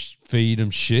won't feed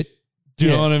them shit.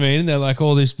 Do you know what I mean? They're like,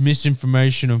 all this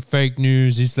misinformation and fake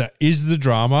news is the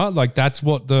drama. Like, that's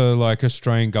what the like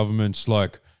Australian government's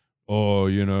like, oh,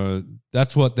 you know,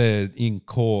 that's what they're in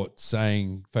court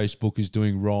saying Facebook is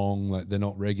doing wrong. Like, they're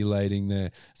not regulating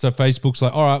there. So Facebook's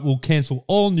like, all right, we'll cancel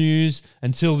all news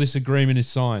until this agreement is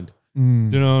signed. Do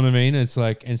you know what I mean? It's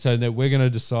like, and so that we're going to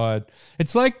decide.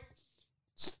 It's like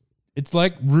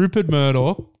Rupert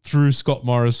Murdoch through Scott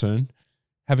Morrison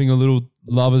having a little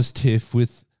lovers tiff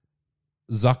with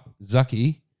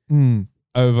Zucky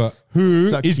over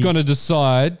who is going to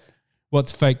decide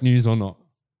what's fake news or not.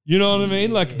 You know what I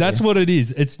mean? Like, that's what it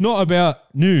is. It's not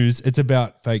about news. It's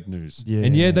about fake news. Yeah.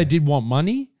 And they did want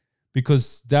money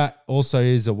because that also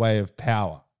is a way of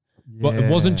power. Yeah. But it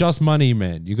wasn't just money,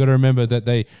 man. You got to remember that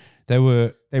they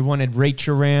wanted reach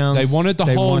around. They wanted the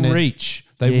whole reach.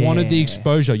 They wanted the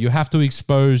exposure. You have to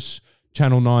expose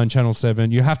Channel 9, Channel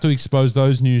 7. You have to expose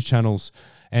those news channels.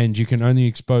 And you can only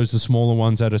expose the smaller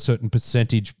ones at a certain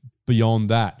percentage beyond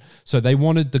that. So they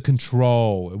wanted the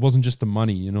control. It wasn't just the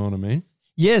money, you know what I mean?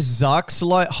 Yeah, Zuck's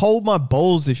like, hold my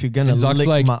balls if you're going to lick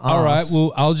like, my ass. All right,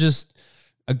 well, I'll just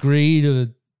agree to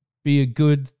be a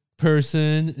good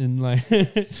person and like,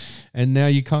 and now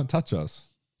you can't touch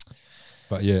us.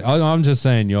 But yeah, I'm just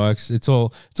saying, yikes, it's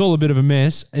all a bit of a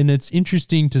mess. And it's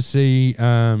interesting to see,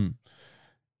 I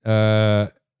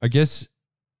guess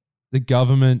the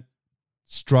government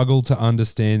struggle to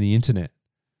understand the internet.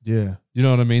 Yeah. You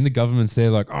know what I mean? The government's there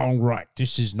like, oh, right,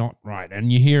 this is not right.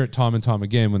 And you hear it time and time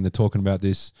again when they're talking about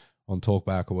this on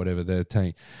Talkback or whatever they're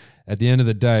saying. At the end of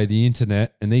the day, the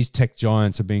internet and these tech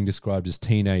giants are being described as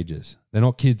teenagers. They're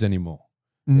not kids anymore.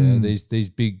 Yeah, these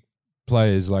big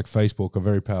players like Facebook are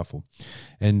very powerful.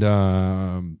 And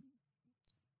so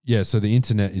the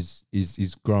internet is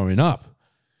growing up.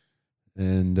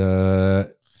 And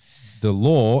the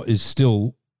law is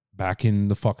still back in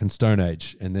the fucking Stone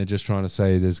Age, and they're just trying to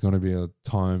say there's going to be a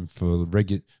time for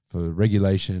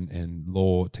regulation and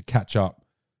law to catch up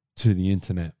to the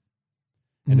internet.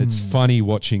 And it's funny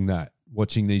watching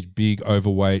these big,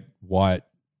 overweight, white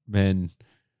men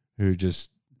who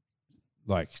just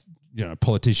like, you know,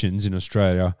 politicians in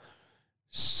Australia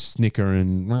snicker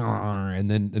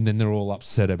and then they're all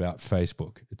upset about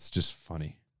Facebook. It's just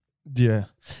funny. Yeah,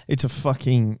 it's a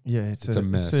fucking it's a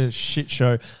mess. It's a shit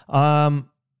show.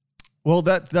 Well,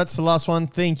 that's the last one.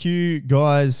 Thank you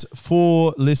guys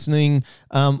for listening.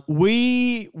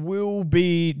 We will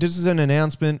be. This is an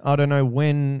announcement. I don't know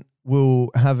when we'll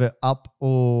have it up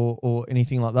or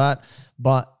anything like that,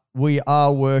 but we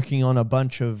are working on a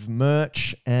bunch of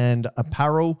merch and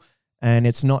apparel. And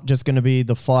it's not just going to be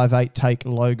the 5/8 take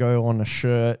logo on a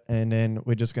shirt, and then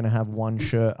we're just going to have one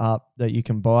shirt up that you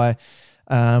can buy.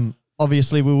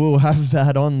 Obviously, we will have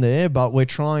that on there, but we're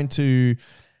trying to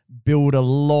build a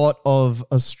lot of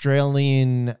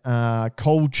Australian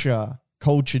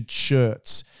cultured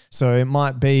shirts. So it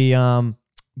might be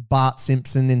Bart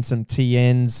Simpson in some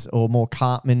TNs, or more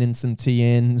Cartman in some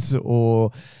TNs,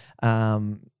 or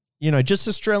just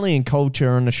Australian culture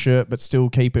on a shirt, but still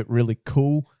keep it really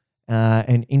cool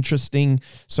and interesting.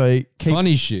 So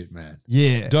funny shit, man.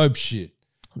 Yeah, dope shit.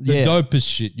 The dopest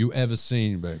shit you ever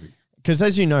seen, baby. Because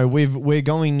as you know, we're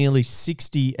going nearly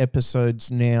 60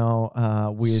 episodes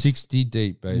now with 60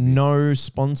 deep, baby. No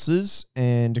sponsors,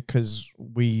 and because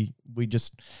we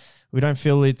don't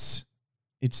feel it's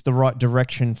the right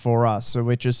direction for us, so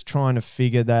we're just trying to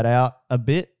figure that out a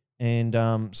bit. And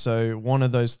so one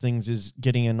of those things is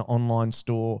getting an online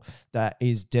store that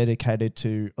is dedicated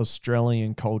to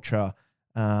Australian culture,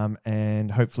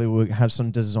 and hopefully we'll have some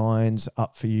designs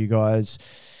up for you guys.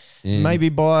 And maybe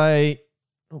by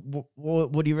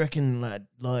what do you reckon, lad?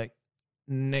 Like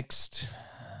next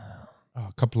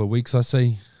a couple of weeks, I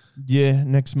see. Yeah,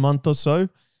 next month or so.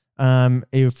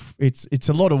 If it's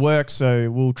a lot of work,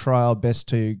 so we'll try our best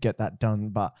to get that done.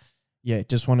 But yeah,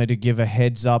 just wanted to give a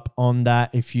heads up on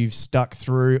that if you've stuck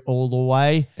through all the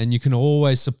way. And you can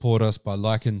always support us by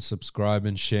liking,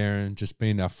 subscribing, sharing, just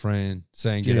being our friend,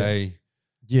 saying g'day.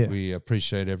 Yeah. We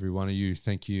appreciate every one of you.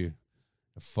 Thank you.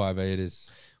 5/8ers.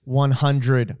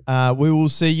 100. We will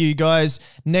see you guys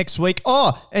next week.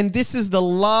 Oh, and this is the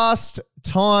last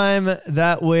time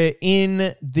that we're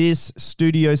in this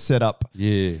studio setup.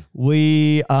 Yeah.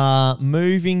 We are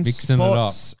moving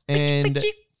spots and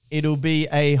it'll be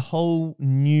a whole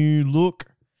new look.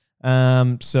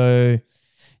 So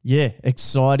yeah,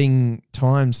 exciting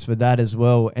times for that as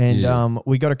well. And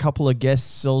we got a couple of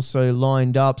guests also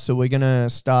lined up, so we're going to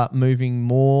start moving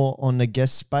more on the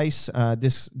guest space.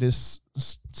 This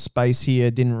space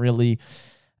here didn't really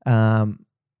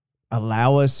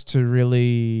allow us to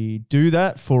really do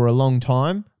that for a long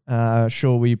time.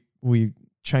 Sure, we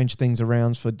change things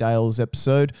around for Dale's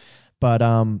episode. But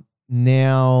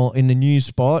now in the new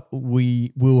spot,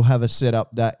 we will have a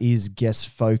setup that is guest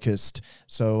focused.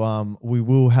 So we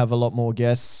will have a lot more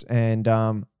guests and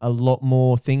a lot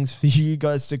more things for you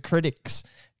guys to critic.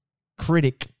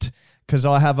 Because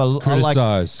I have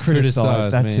criticize.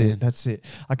 That's man. it. That's it.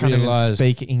 I can't even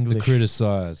speak English.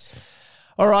 Criticize.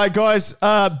 All right, guys.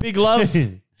 Big love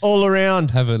all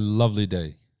around. Have a lovely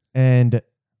day. And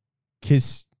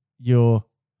kiss your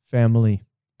family.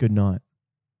 Good night.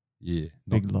 Yeah.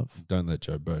 Big love. Don't let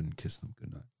Joe Biden kiss them.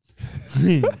 Good night.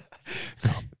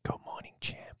 Go morning,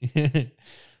 champ.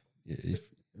 Yeah,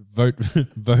 vote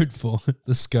for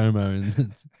the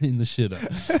ScoMo in the shitter.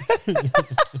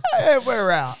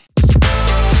 We're out.